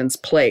 revolution's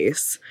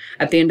place.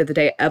 At the end of the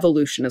day,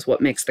 evolution is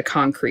what makes the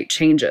concrete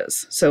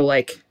changes. So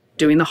like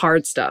doing the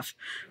hard stuff,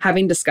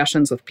 having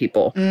discussions with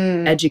people,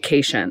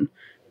 education,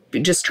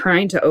 just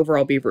trying to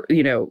overall be,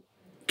 you know,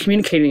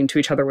 communicating to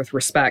each other with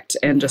respect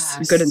and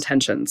just good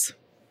intentions.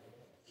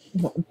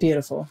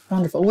 Beautiful.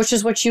 Wonderful. Which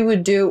is what you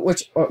would do,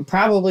 which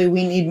probably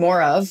we need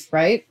more of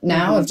right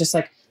now, of just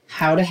like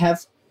how to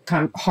have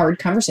hard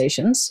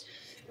conversations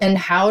and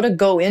how to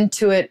go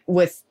into it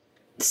with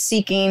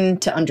seeking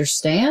to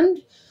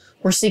understand.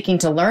 We're seeking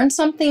to learn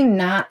something,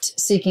 not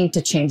seeking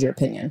to change your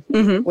opinion.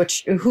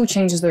 Which, who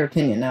changes their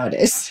opinion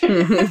nowadays?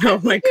 Oh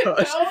my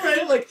gosh. You know,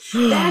 right? Like,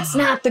 that's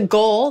not the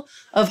goal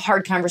of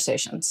hard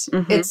conversations.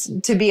 It's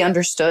to be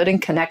understood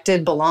and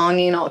connected,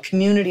 belonging, all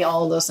community,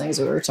 all of those things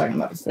that we were talking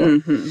about before.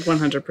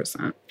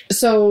 100%.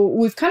 So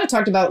we've kind of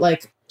talked about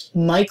like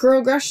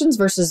microaggressions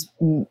versus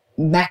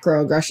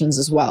macroaggressions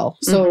as well.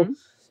 So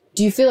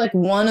do you feel like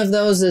one of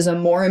those is a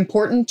more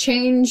important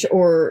change,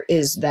 or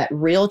is that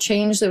real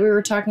change that we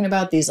were talking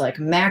about, these like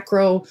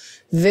macro,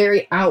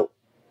 very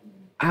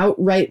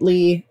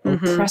outrightly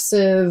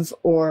oppressive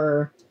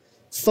or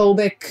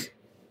phobic,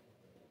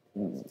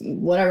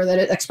 whatever that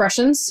is,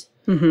 expressions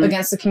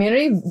against the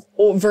community,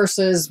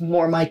 versus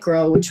more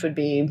micro, which would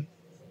be,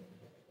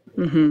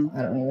 I don't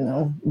even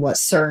know what,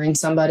 sirring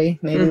somebody,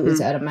 maybe is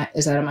that a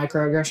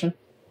microaggression?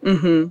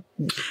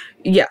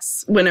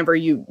 Yes. When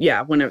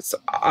it's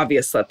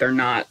obvious that they're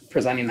not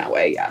presenting that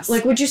way. Yes.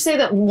 Like, would you say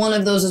that one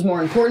of those is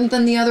more important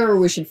than the other, or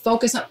we should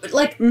focus on,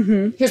 like,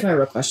 here's my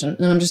real question,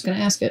 and I'm just going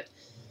to ask it.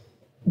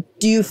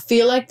 Do you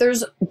feel like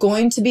there's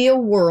going to be a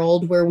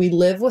world where we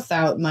live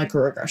without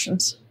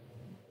microaggressions?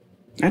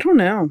 I don't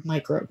know.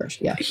 Microaggression,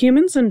 yeah.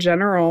 Humans in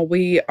general,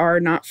 we are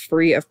not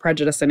free of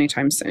prejudice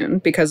anytime soon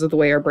because of the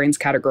way our brains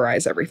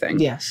categorize everything.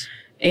 Yes.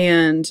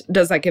 And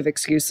does that give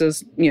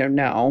excuses? You know,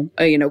 no.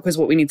 You know, because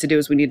what we need to do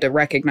is we need to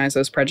recognize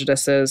those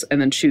prejudices and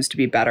then choose to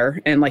be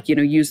better and, like, you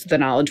know, use the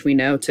knowledge we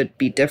know to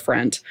be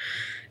different.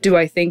 Do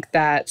I think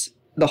that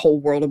the whole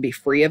world will be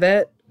free of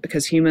it?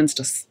 Because humans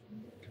just,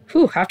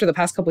 after the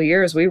past couple of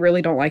years, we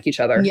really don't like each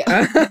other.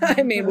 Yeah.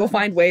 I mean, we'll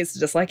find ways to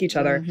dislike each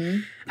other.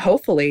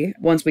 Hopefully,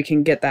 once we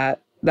can get that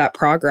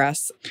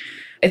progress.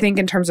 I think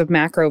in terms of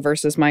macro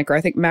versus micro,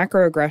 I think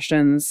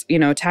macroaggressions, you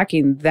know,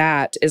 attacking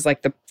that is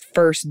like the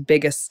first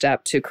biggest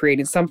step to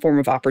creating some form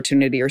of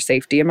opportunity or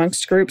safety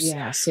amongst groups.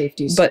 Yeah,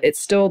 safety. But it's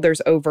still,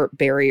 there's overt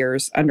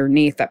barriers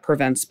underneath that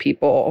prevents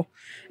people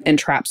and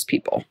traps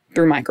people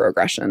through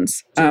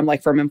microaggressions,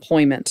 like from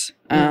employment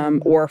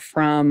or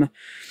from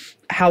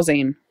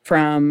housing,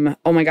 from,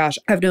 oh my gosh,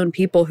 I've known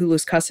people who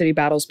lose custody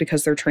battles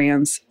because they're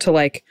trans to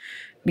like,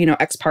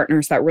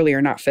 ex-partners that really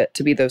are not fit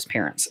to be those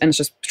parents. And it's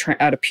just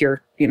out of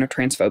pure,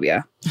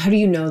 transphobia. How do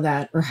you know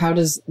that? Or how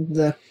does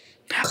the...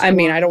 I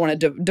mean, I don't want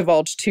to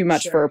divulge too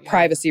much for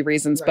privacy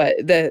reasons, but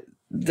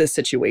the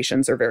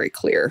situations are very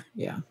clear.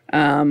 Yeah.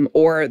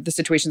 Or the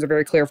situations are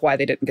very clear of why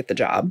they didn't get the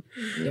job.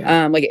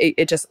 Yeah. Like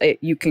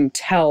you can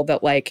tell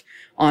that like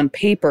on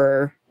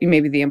paper,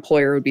 maybe the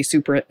employer would be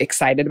super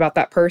excited about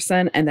that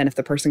person. And then if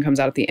the person comes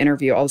out at the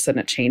interview, all of a sudden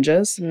it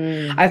changes.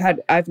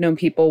 I've known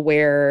people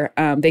where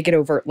they get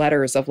overt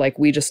letters of like,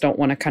 we just don't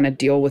want to kind of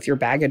deal with your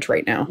baggage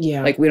right now.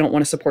 Yeah. Like we don't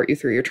want to support you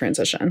through your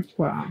transition.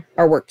 Wow.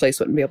 Our workplace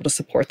wouldn't be able to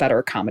support that or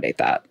accommodate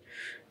that.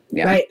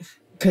 Yeah. Right.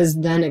 Because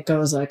then it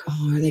goes like,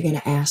 oh, are they going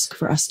to ask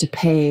for us to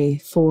pay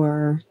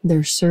for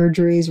their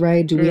surgeries,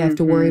 right? Do we have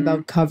to worry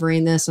about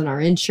covering this in our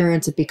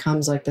insurance? It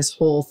becomes like this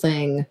whole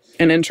thing.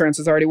 And insurance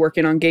is already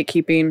working on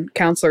gatekeeping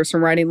counselors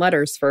from writing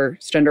letters for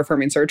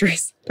gender-affirming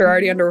surgeries. They're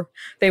already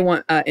they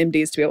want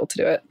MDs to be able to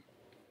do it.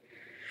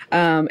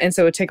 And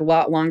so it would take a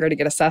lot longer to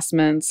get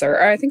assessments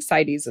or I think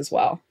PsyDs as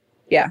well.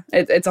 Yeah,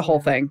 it's a whole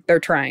thing. They're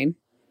trying.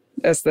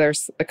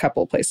 There's a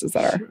couple of places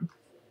that are.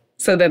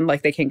 So then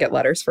like they can get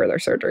letters for their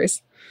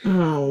surgeries.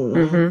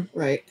 Oh,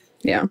 right.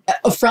 Yeah.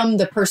 From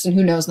the person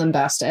who knows them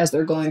best as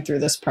they're going through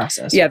this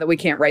process. Yeah, that we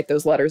can't write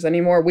those letters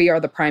anymore. We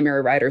are the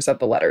primary writers of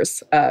the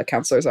letters,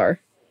 counselors are,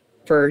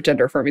 for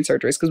gender-affirming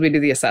surgeries because we do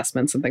the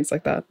assessments and things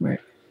like that. Right.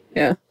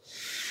 Yeah.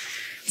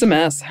 It's a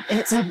mess.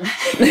 It's a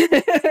mess.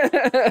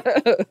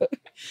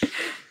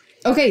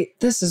 Okay,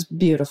 this is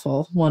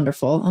beautiful.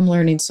 Wonderful. I'm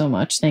learning so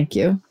much. Thank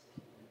you.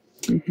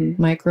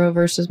 Micro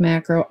versus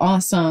macro.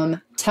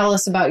 Awesome. Tell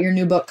us about your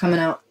new book coming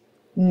out.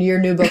 Your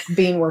new book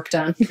being worked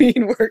on.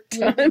 Being worked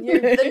on.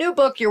 The new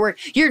book, your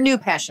new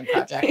passion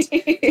project.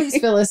 Please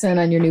fill us in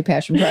on your new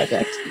passion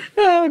project.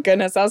 Oh,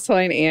 goodness. I was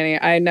telling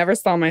Annie, I never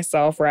saw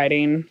myself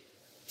writing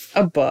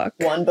a book.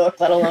 One book,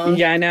 let alone.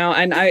 Yeah, I know.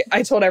 And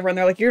I told everyone,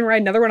 they're like, you're going to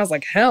write another one? I was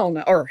like, hell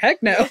no. Or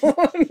heck no.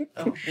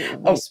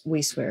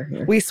 We swear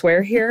here. We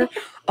swear here?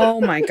 Oh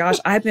my gosh.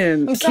 I've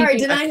been I'm sorry,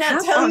 did I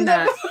not tell you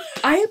that?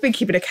 I have been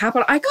keeping a cap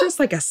on. I curse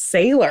like a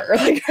sailor.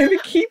 Like I've been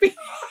keeping...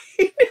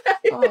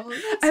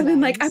 I've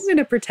been like, I'm going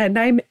to pretend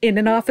I'm in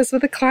an office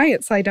with a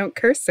client so I don't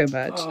curse so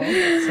much. Oh,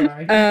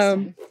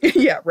 sorry.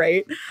 Yeah,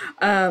 right.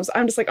 So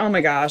I'm just like, oh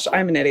my gosh,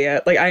 I'm an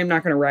idiot. Like I am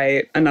not going to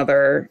write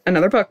another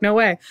book. No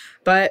way.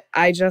 But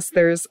there's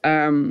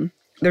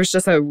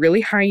just a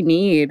really high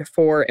need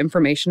for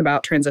information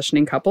about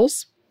transitioning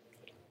couples.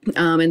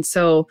 And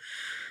so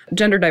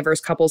gender diverse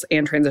couples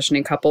and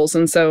transitioning couples.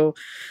 And so,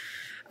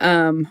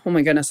 oh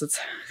my goodness, it's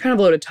kind of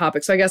a loaded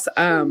topic. So I guess,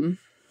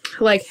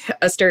 like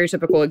a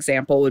stereotypical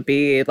example would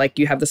be like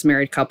you have this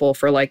married couple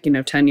for like,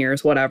 10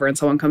 years, whatever, and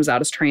someone comes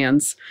out as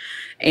trans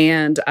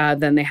and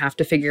then they have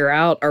to figure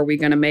out, are we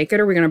going to make it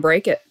or are we going to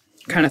break it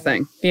kind of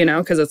thing,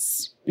 because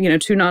it's,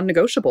 two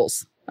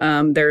non-negotiables.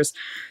 There's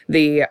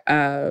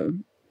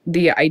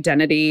the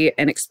identity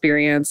and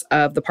experience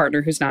of the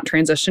partner who's not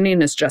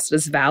transitioning is just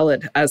as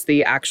valid as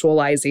the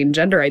actualizing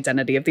gender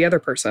identity of the other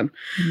person.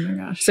 Oh my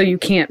gosh. So you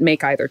can't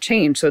make either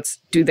change. So it's,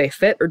 do they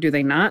fit or do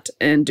they not?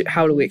 And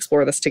how do we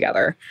explore this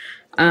together?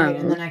 Right,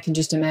 and then I can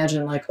just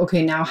imagine like,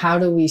 okay, now how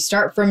do we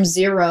start from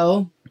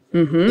zero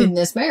in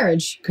this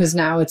marriage? Because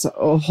now it's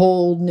a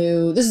whole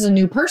new, this is a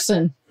new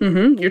person.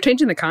 You're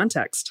changing the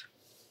context.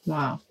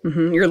 Wow.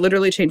 You're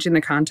literally changing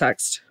the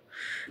context.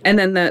 And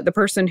then the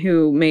person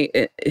who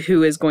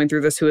is going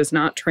through this, who is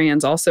not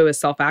trans, also is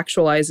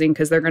self-actualizing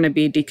because they're going to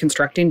be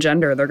deconstructing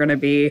gender. They're going to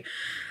be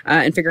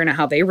and figuring out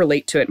how they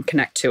relate to it and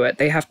connect to it.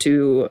 They have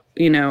to,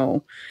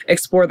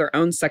 explore their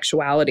own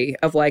sexuality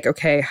of like,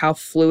 okay, how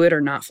fluid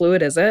or not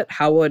fluid is it?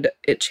 How would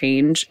it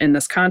change in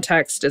this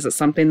context? Is it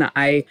something that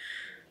I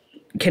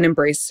can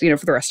embrace,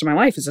 for the rest of my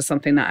life? Is this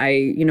something that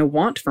I,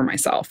 want for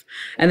myself?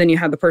 And then you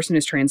have the person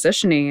who's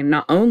transitioning.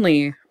 Not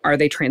only are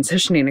they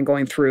transitioning and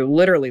going through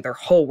literally their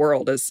whole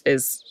world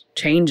is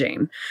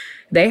changing,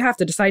 they have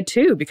to decide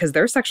too, because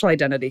their sexual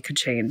identity could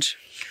change.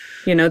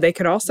 They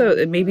could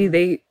also, maybe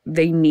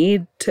they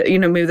need to,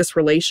 maybe this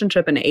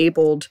relationship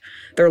enabled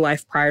their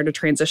life prior to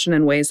transition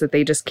in ways that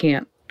they just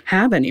can't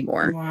have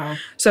anymore. Wow.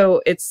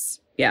 So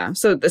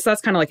so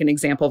that's kind of like an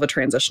example of a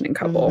transitioning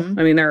couple.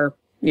 I mean, they're,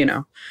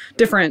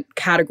 different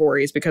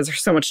categories because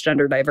there's so much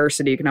gender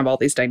diversity. You can have all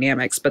these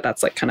dynamics, but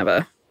that's like kind of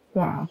a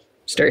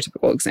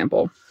stereotypical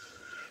example.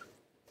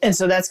 And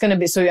so that's going to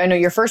be, so I know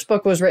your first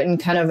book was written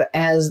kind of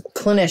as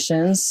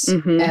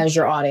clinicians, as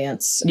your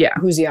audience. Yeah.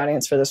 Who's the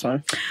audience for this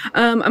one?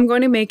 I'm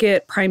going to make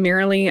it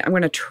primarily, I'm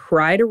going to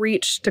try to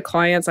reach to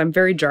clients. I'm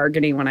very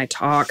jargony when I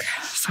talk.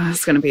 So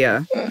it's going to be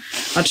a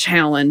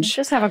challenge.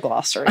 Just have a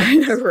glossary. I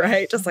know,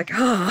 right? Just like,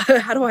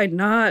 how do I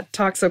not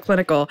talk so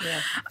clinical?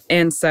 Yeah.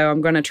 And so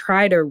I'm going to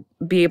try to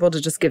be able to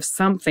just give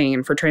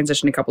something for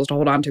transitioning couples to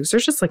hold on to. Because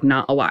there's just like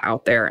not a lot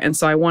out there. And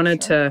so I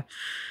wanted to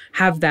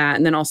have that.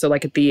 And then also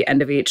like at the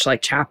end of each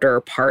like chapter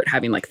or part,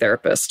 having like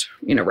therapist,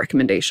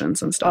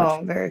 recommendations and stuff.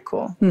 Oh, very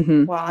cool.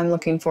 Well, I'm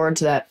looking forward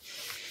to that.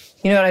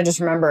 You know what I just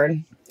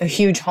remembered? A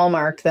huge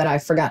hallmark that I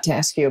forgot to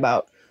ask you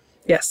about.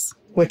 Yes.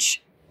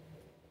 Which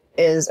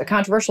is a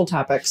controversial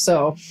topic.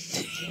 So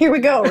here we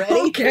go.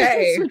 Ready?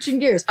 Okay. Switching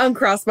gears.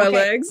 Uncross my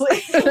legs. No,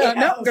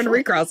 I'm going to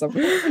recross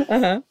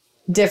them.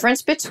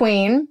 Difference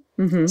between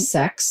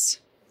sex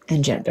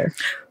and gender.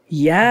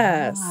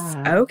 Yes.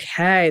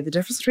 Okay. The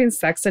difference between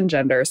sex and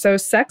gender. So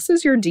sex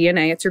is your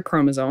DNA. It's your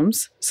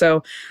chromosomes.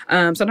 So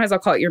sometimes I'll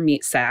call it your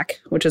meat sack,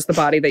 which is the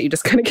body that you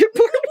just kind of get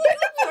born with.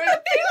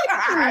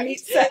 Meat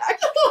sack.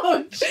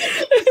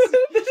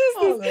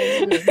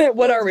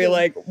 What are we,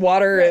 like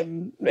water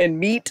and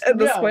meat at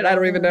this point? I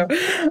don't even know.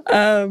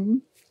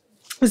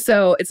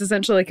 So it's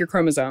essentially like your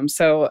chromosomes.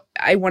 So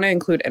I want to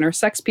include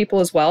intersex people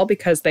as well,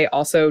 because they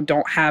also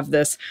don't have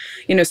this,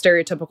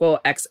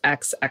 stereotypical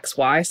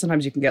XXXY.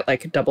 Sometimes you can get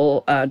like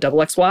double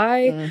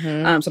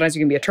XY. Sometimes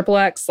you can be a triple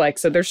X.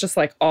 So there's just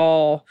like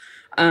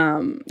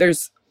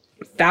there's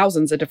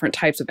thousands of different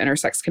types of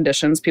intersex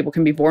conditions people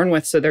can be born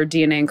with. So their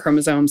DNA and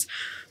chromosomes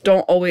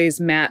don't always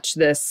match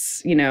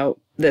this,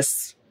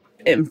 this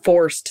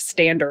enforced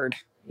standard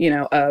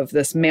of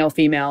this male,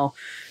 female,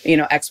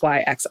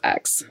 XY,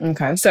 XX.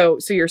 Okay. So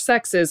your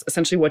sex is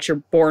essentially what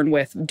you're born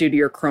with due to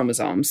your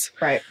chromosomes.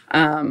 Right.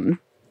 And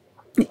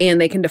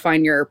they can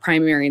define your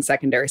primary and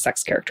secondary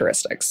sex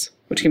characteristics,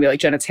 which can be like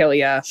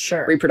genitalia,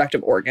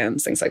 reproductive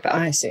organs, things like that.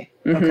 I see.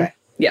 Okay.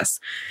 Yes.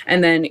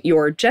 And then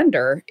your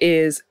gender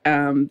is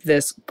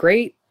this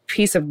great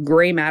piece of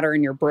gray matter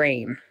in your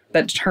brain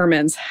that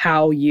determines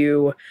how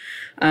you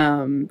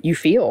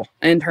feel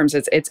in terms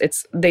of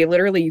it's they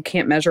literally, you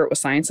can't measure it with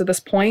science at this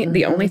point.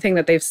 The only thing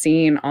that they've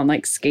seen on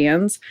like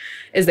scans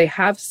is they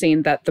have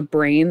seen that the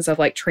brains of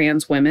like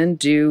trans women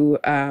do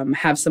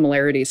have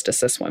similarities to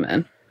cis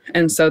women.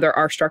 And so there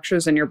are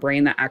structures in your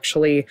brain that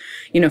actually,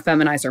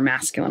 feminize or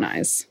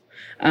masculinize.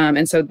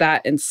 And so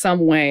that in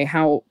some way,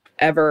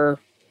 however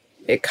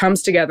it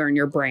comes together in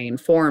your brain,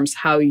 forms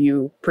how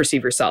you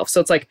perceive yourself.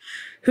 So it's like,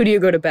 who do you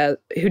go to bed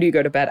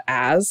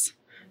as,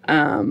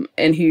 and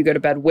who you go to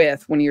bed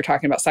with when you're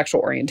talking about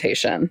sexual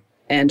orientation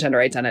and gender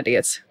identity.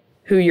 It's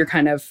who you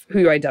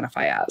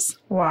identify as.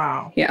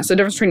 Wow. Yeah. So the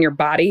difference between your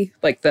body,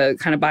 like the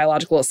kind of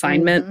biological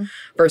assignment,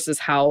 versus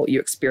how you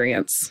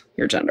experience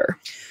your gender.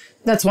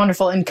 That's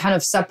wonderful. And kind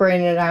of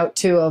separating it out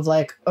too of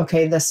like,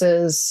 okay, this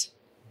is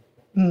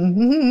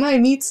my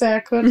meat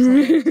sack,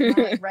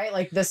 right?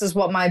 Like this is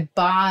what my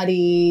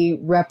body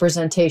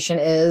representation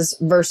is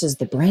versus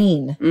the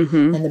brain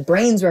and the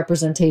brain's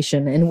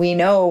representation. And we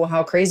know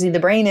how crazy the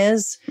brain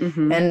is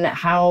and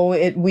how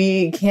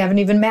we haven't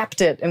even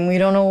mapped it. And we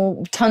don't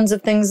know tons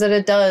of things that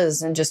it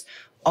does and just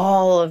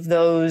all of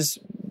those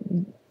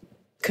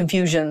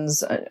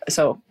confusions.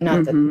 So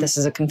not that this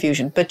is a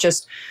confusion, but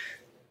just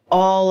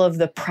all of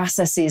the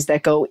processes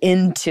that go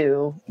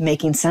into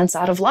making sense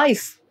out of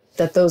life.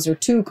 That those are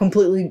two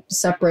completely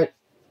separate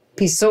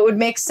pieces. So it would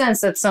make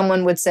sense that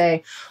someone would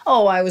say,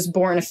 oh, I was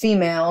born a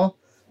female,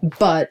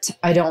 but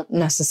I don't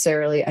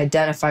necessarily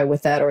identify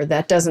with that, or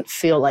that doesn't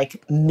feel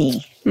like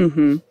me,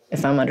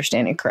 if I'm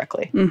understanding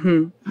correctly.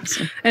 And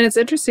it's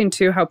interesting,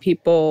 too, how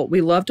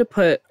we love to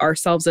put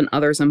ourselves and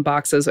others in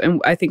boxes.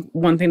 And I think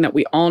one thing that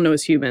we all know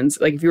as humans,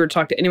 like if you were to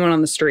talk to anyone on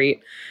the street,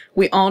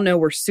 we all know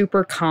we're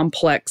super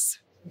complex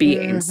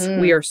beings.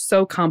 We are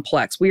so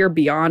complex. We are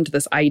beyond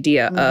this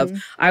idea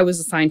of I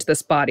was assigned to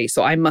this body,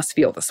 so I must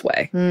feel this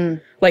way.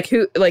 Like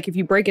if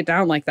you break it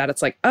down like that,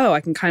 it's like, oh, I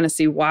can kind of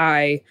see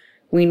why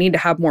we need to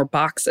have more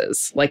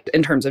boxes, like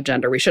in terms of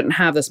gender. We shouldn't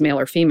have this male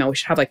or female. We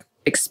should have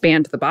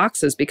expand the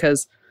boxes,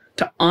 because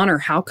to honor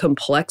how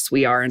complex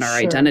we are in our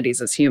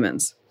identities as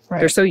humans. Right.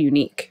 They're so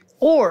unique.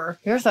 Or,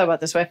 you ever thought about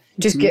it this way?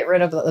 Just get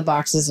rid of the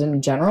boxes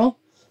in general.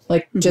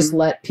 Like just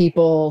let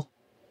people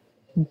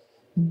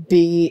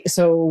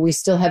so we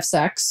still have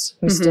sex,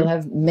 we still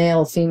have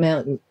male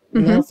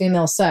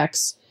female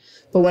sex,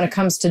 but when it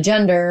comes to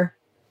gender,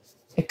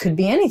 it could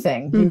be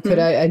anything. You could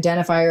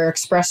identify or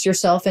express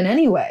yourself in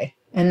any way,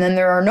 and then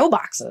there are no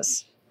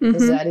boxes.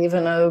 Is that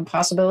even a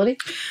possibility?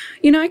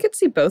 I could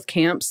see both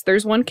camps.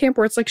 There's one camp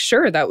where it's like,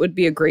 sure, that would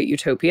be a great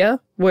utopia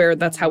where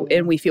that's how,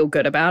 and we feel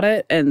good about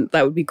it. And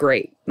that would be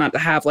great not to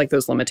have like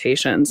those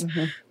limitations.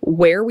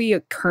 Where we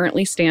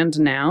currently stand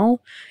now,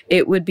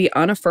 it would be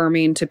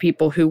unaffirming to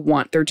people who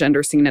want their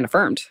gender seen and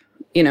affirmed.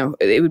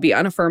 It would be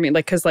unaffirming,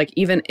 because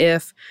even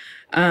if,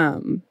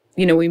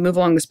 we move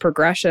along this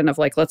progression of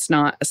like, let's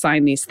not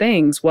assign these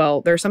things.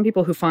 Well, there are some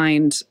people who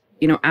find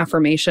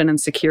affirmation and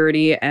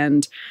security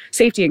and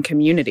safety and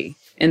community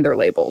in their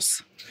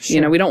labels.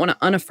 You know, we don't want to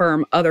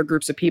unaffirm other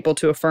groups of people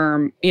to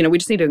affirm, you know, we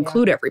just need to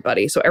include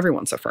everybody so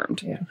everyone's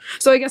affirmed. Yeah.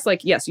 So I guess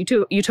like, yes,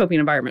 utopian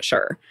environment,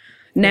 sure.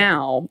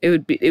 Now it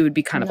would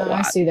be kind of a lot.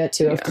 I see that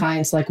too of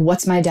clients like,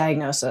 what's my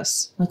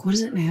diagnosis? Like, what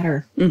does it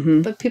matter?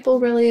 But people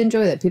really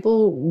enjoy that.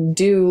 People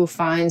do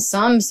find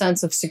some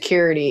sense of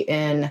security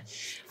in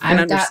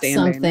I've got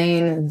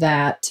something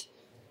that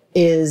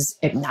is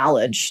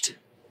acknowledged,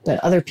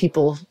 that other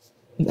people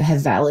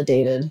have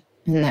validated,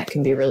 and that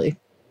can be really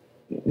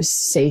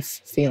safe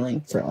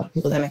feeling for a lot of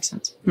people. That makes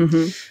sense. All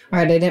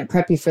right, I didn't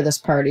prep you for this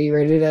part. Are you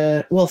ready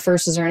to? Well,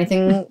 first, is there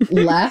anything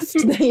left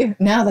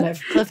now that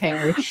I've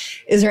cliffhanger?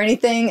 Is there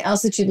anything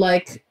else that you'd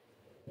like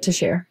to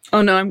share?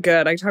 Oh no, I'm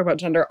good. I talk about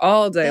gender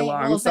all day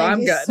long, so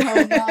I'm good. So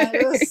much.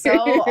 It was so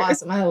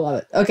awesome. I love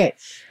it. Okay,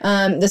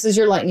 this is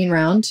your lightning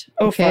round.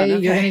 Okay,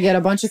 you're gonna get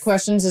a bunch of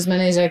questions, as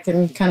many as I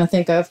can kind of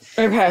think of.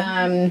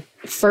 Okay.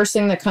 First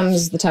thing that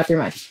comes to the top of your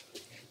mind.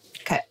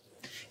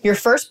 Your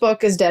first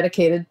book is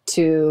dedicated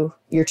to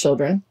your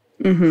children.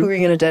 Who are you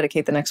going to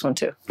dedicate the next one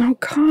to? Oh,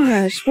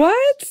 gosh.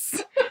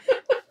 What?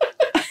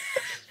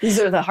 These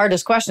are the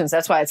hardest questions.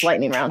 That's why it's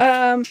lightning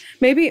round.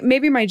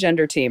 Maybe my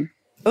gender team.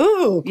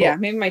 Ooh, cool. Yeah,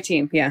 maybe my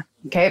team. Yeah.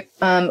 Okay.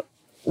 So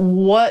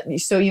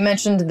you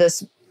mentioned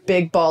this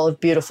big ball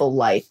of beautiful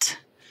light.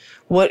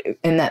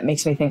 And that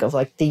makes me think of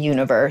like the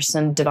universe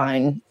and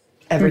divine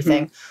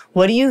everything.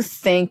 What do you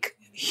think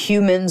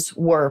humans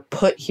were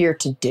put here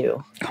to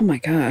do? Oh my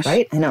gosh.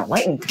 Right? I know.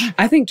 Lightning.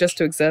 I think just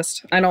to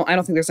exist. I don't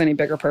think there's any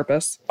bigger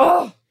purpose.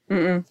 Oh.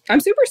 I'm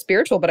super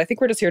spiritual, but I think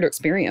we're just here to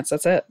experience.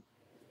 That's it.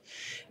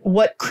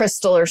 What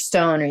crystal or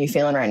stone are you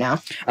feeling right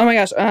now? Oh my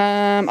gosh.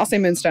 I'll say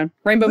moonstone.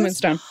 Rainbow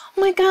moonstone.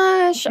 Oh my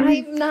gosh.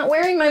 I'm not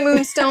wearing my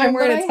moonstone. I'm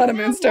wearing a ton of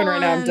moonstone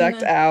right now. I'm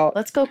decked out.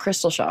 Let's go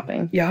crystal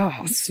shopping. Yeah.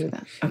 Let's do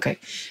that. Okay.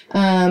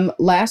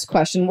 Last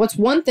question. What's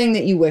one thing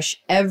that you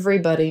wish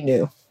everybody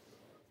knew?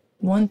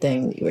 One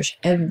thing that you wish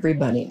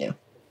everybody knew.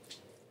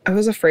 I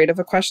was afraid of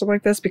a question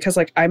like this because,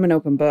 like, I'm an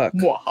open book.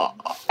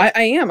 I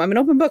am. I'm an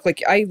open book.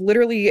 Like, I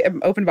literally am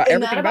open about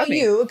everything about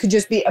me. You. It could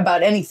just be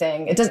about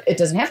anything. It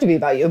doesn't have to be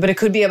about you, but it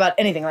could be about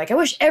anything. Like, I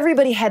wish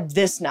everybody had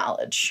this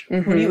knowledge.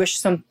 What do you wish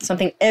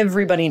something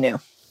everybody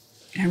knew?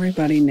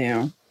 Everybody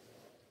knew.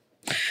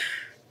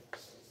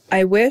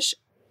 I wish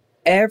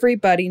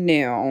everybody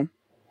knew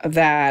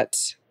that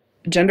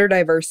gender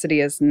diversity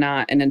is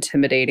not an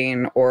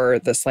intimidating or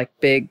this like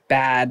big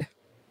bad,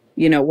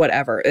 you know,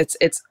 whatever. It's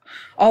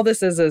all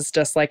this is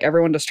just like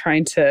everyone just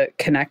trying to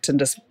connect and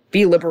just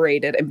be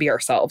liberated and be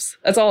ourselves.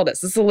 That's all it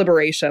is. This is a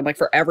liberation, like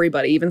for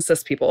everybody, even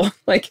cis people.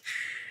 Like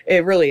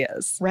it really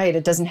is. Right.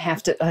 It doesn't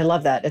have to. I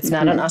love that. It's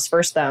not an us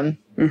versus them.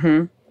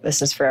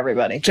 This is for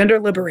everybody. Gender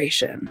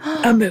liberation,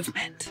 a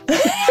movement.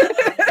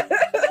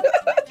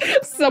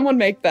 Someone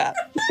make that.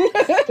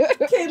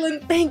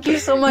 Caitlin, thank you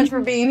so much for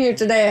being here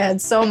today. I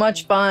had so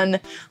much fun.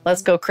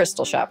 Let's go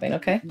crystal shopping,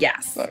 okay?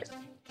 Yes.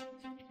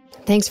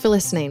 Thanks for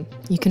listening.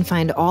 You can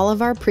find all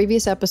of our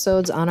previous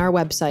episodes on our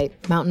website,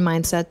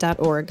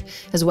 mountainmindset.org,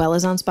 as well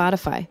as on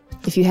Spotify.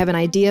 If you have an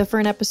idea for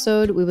an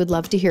episode, we would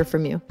love to hear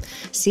from you.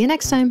 See you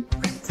next time.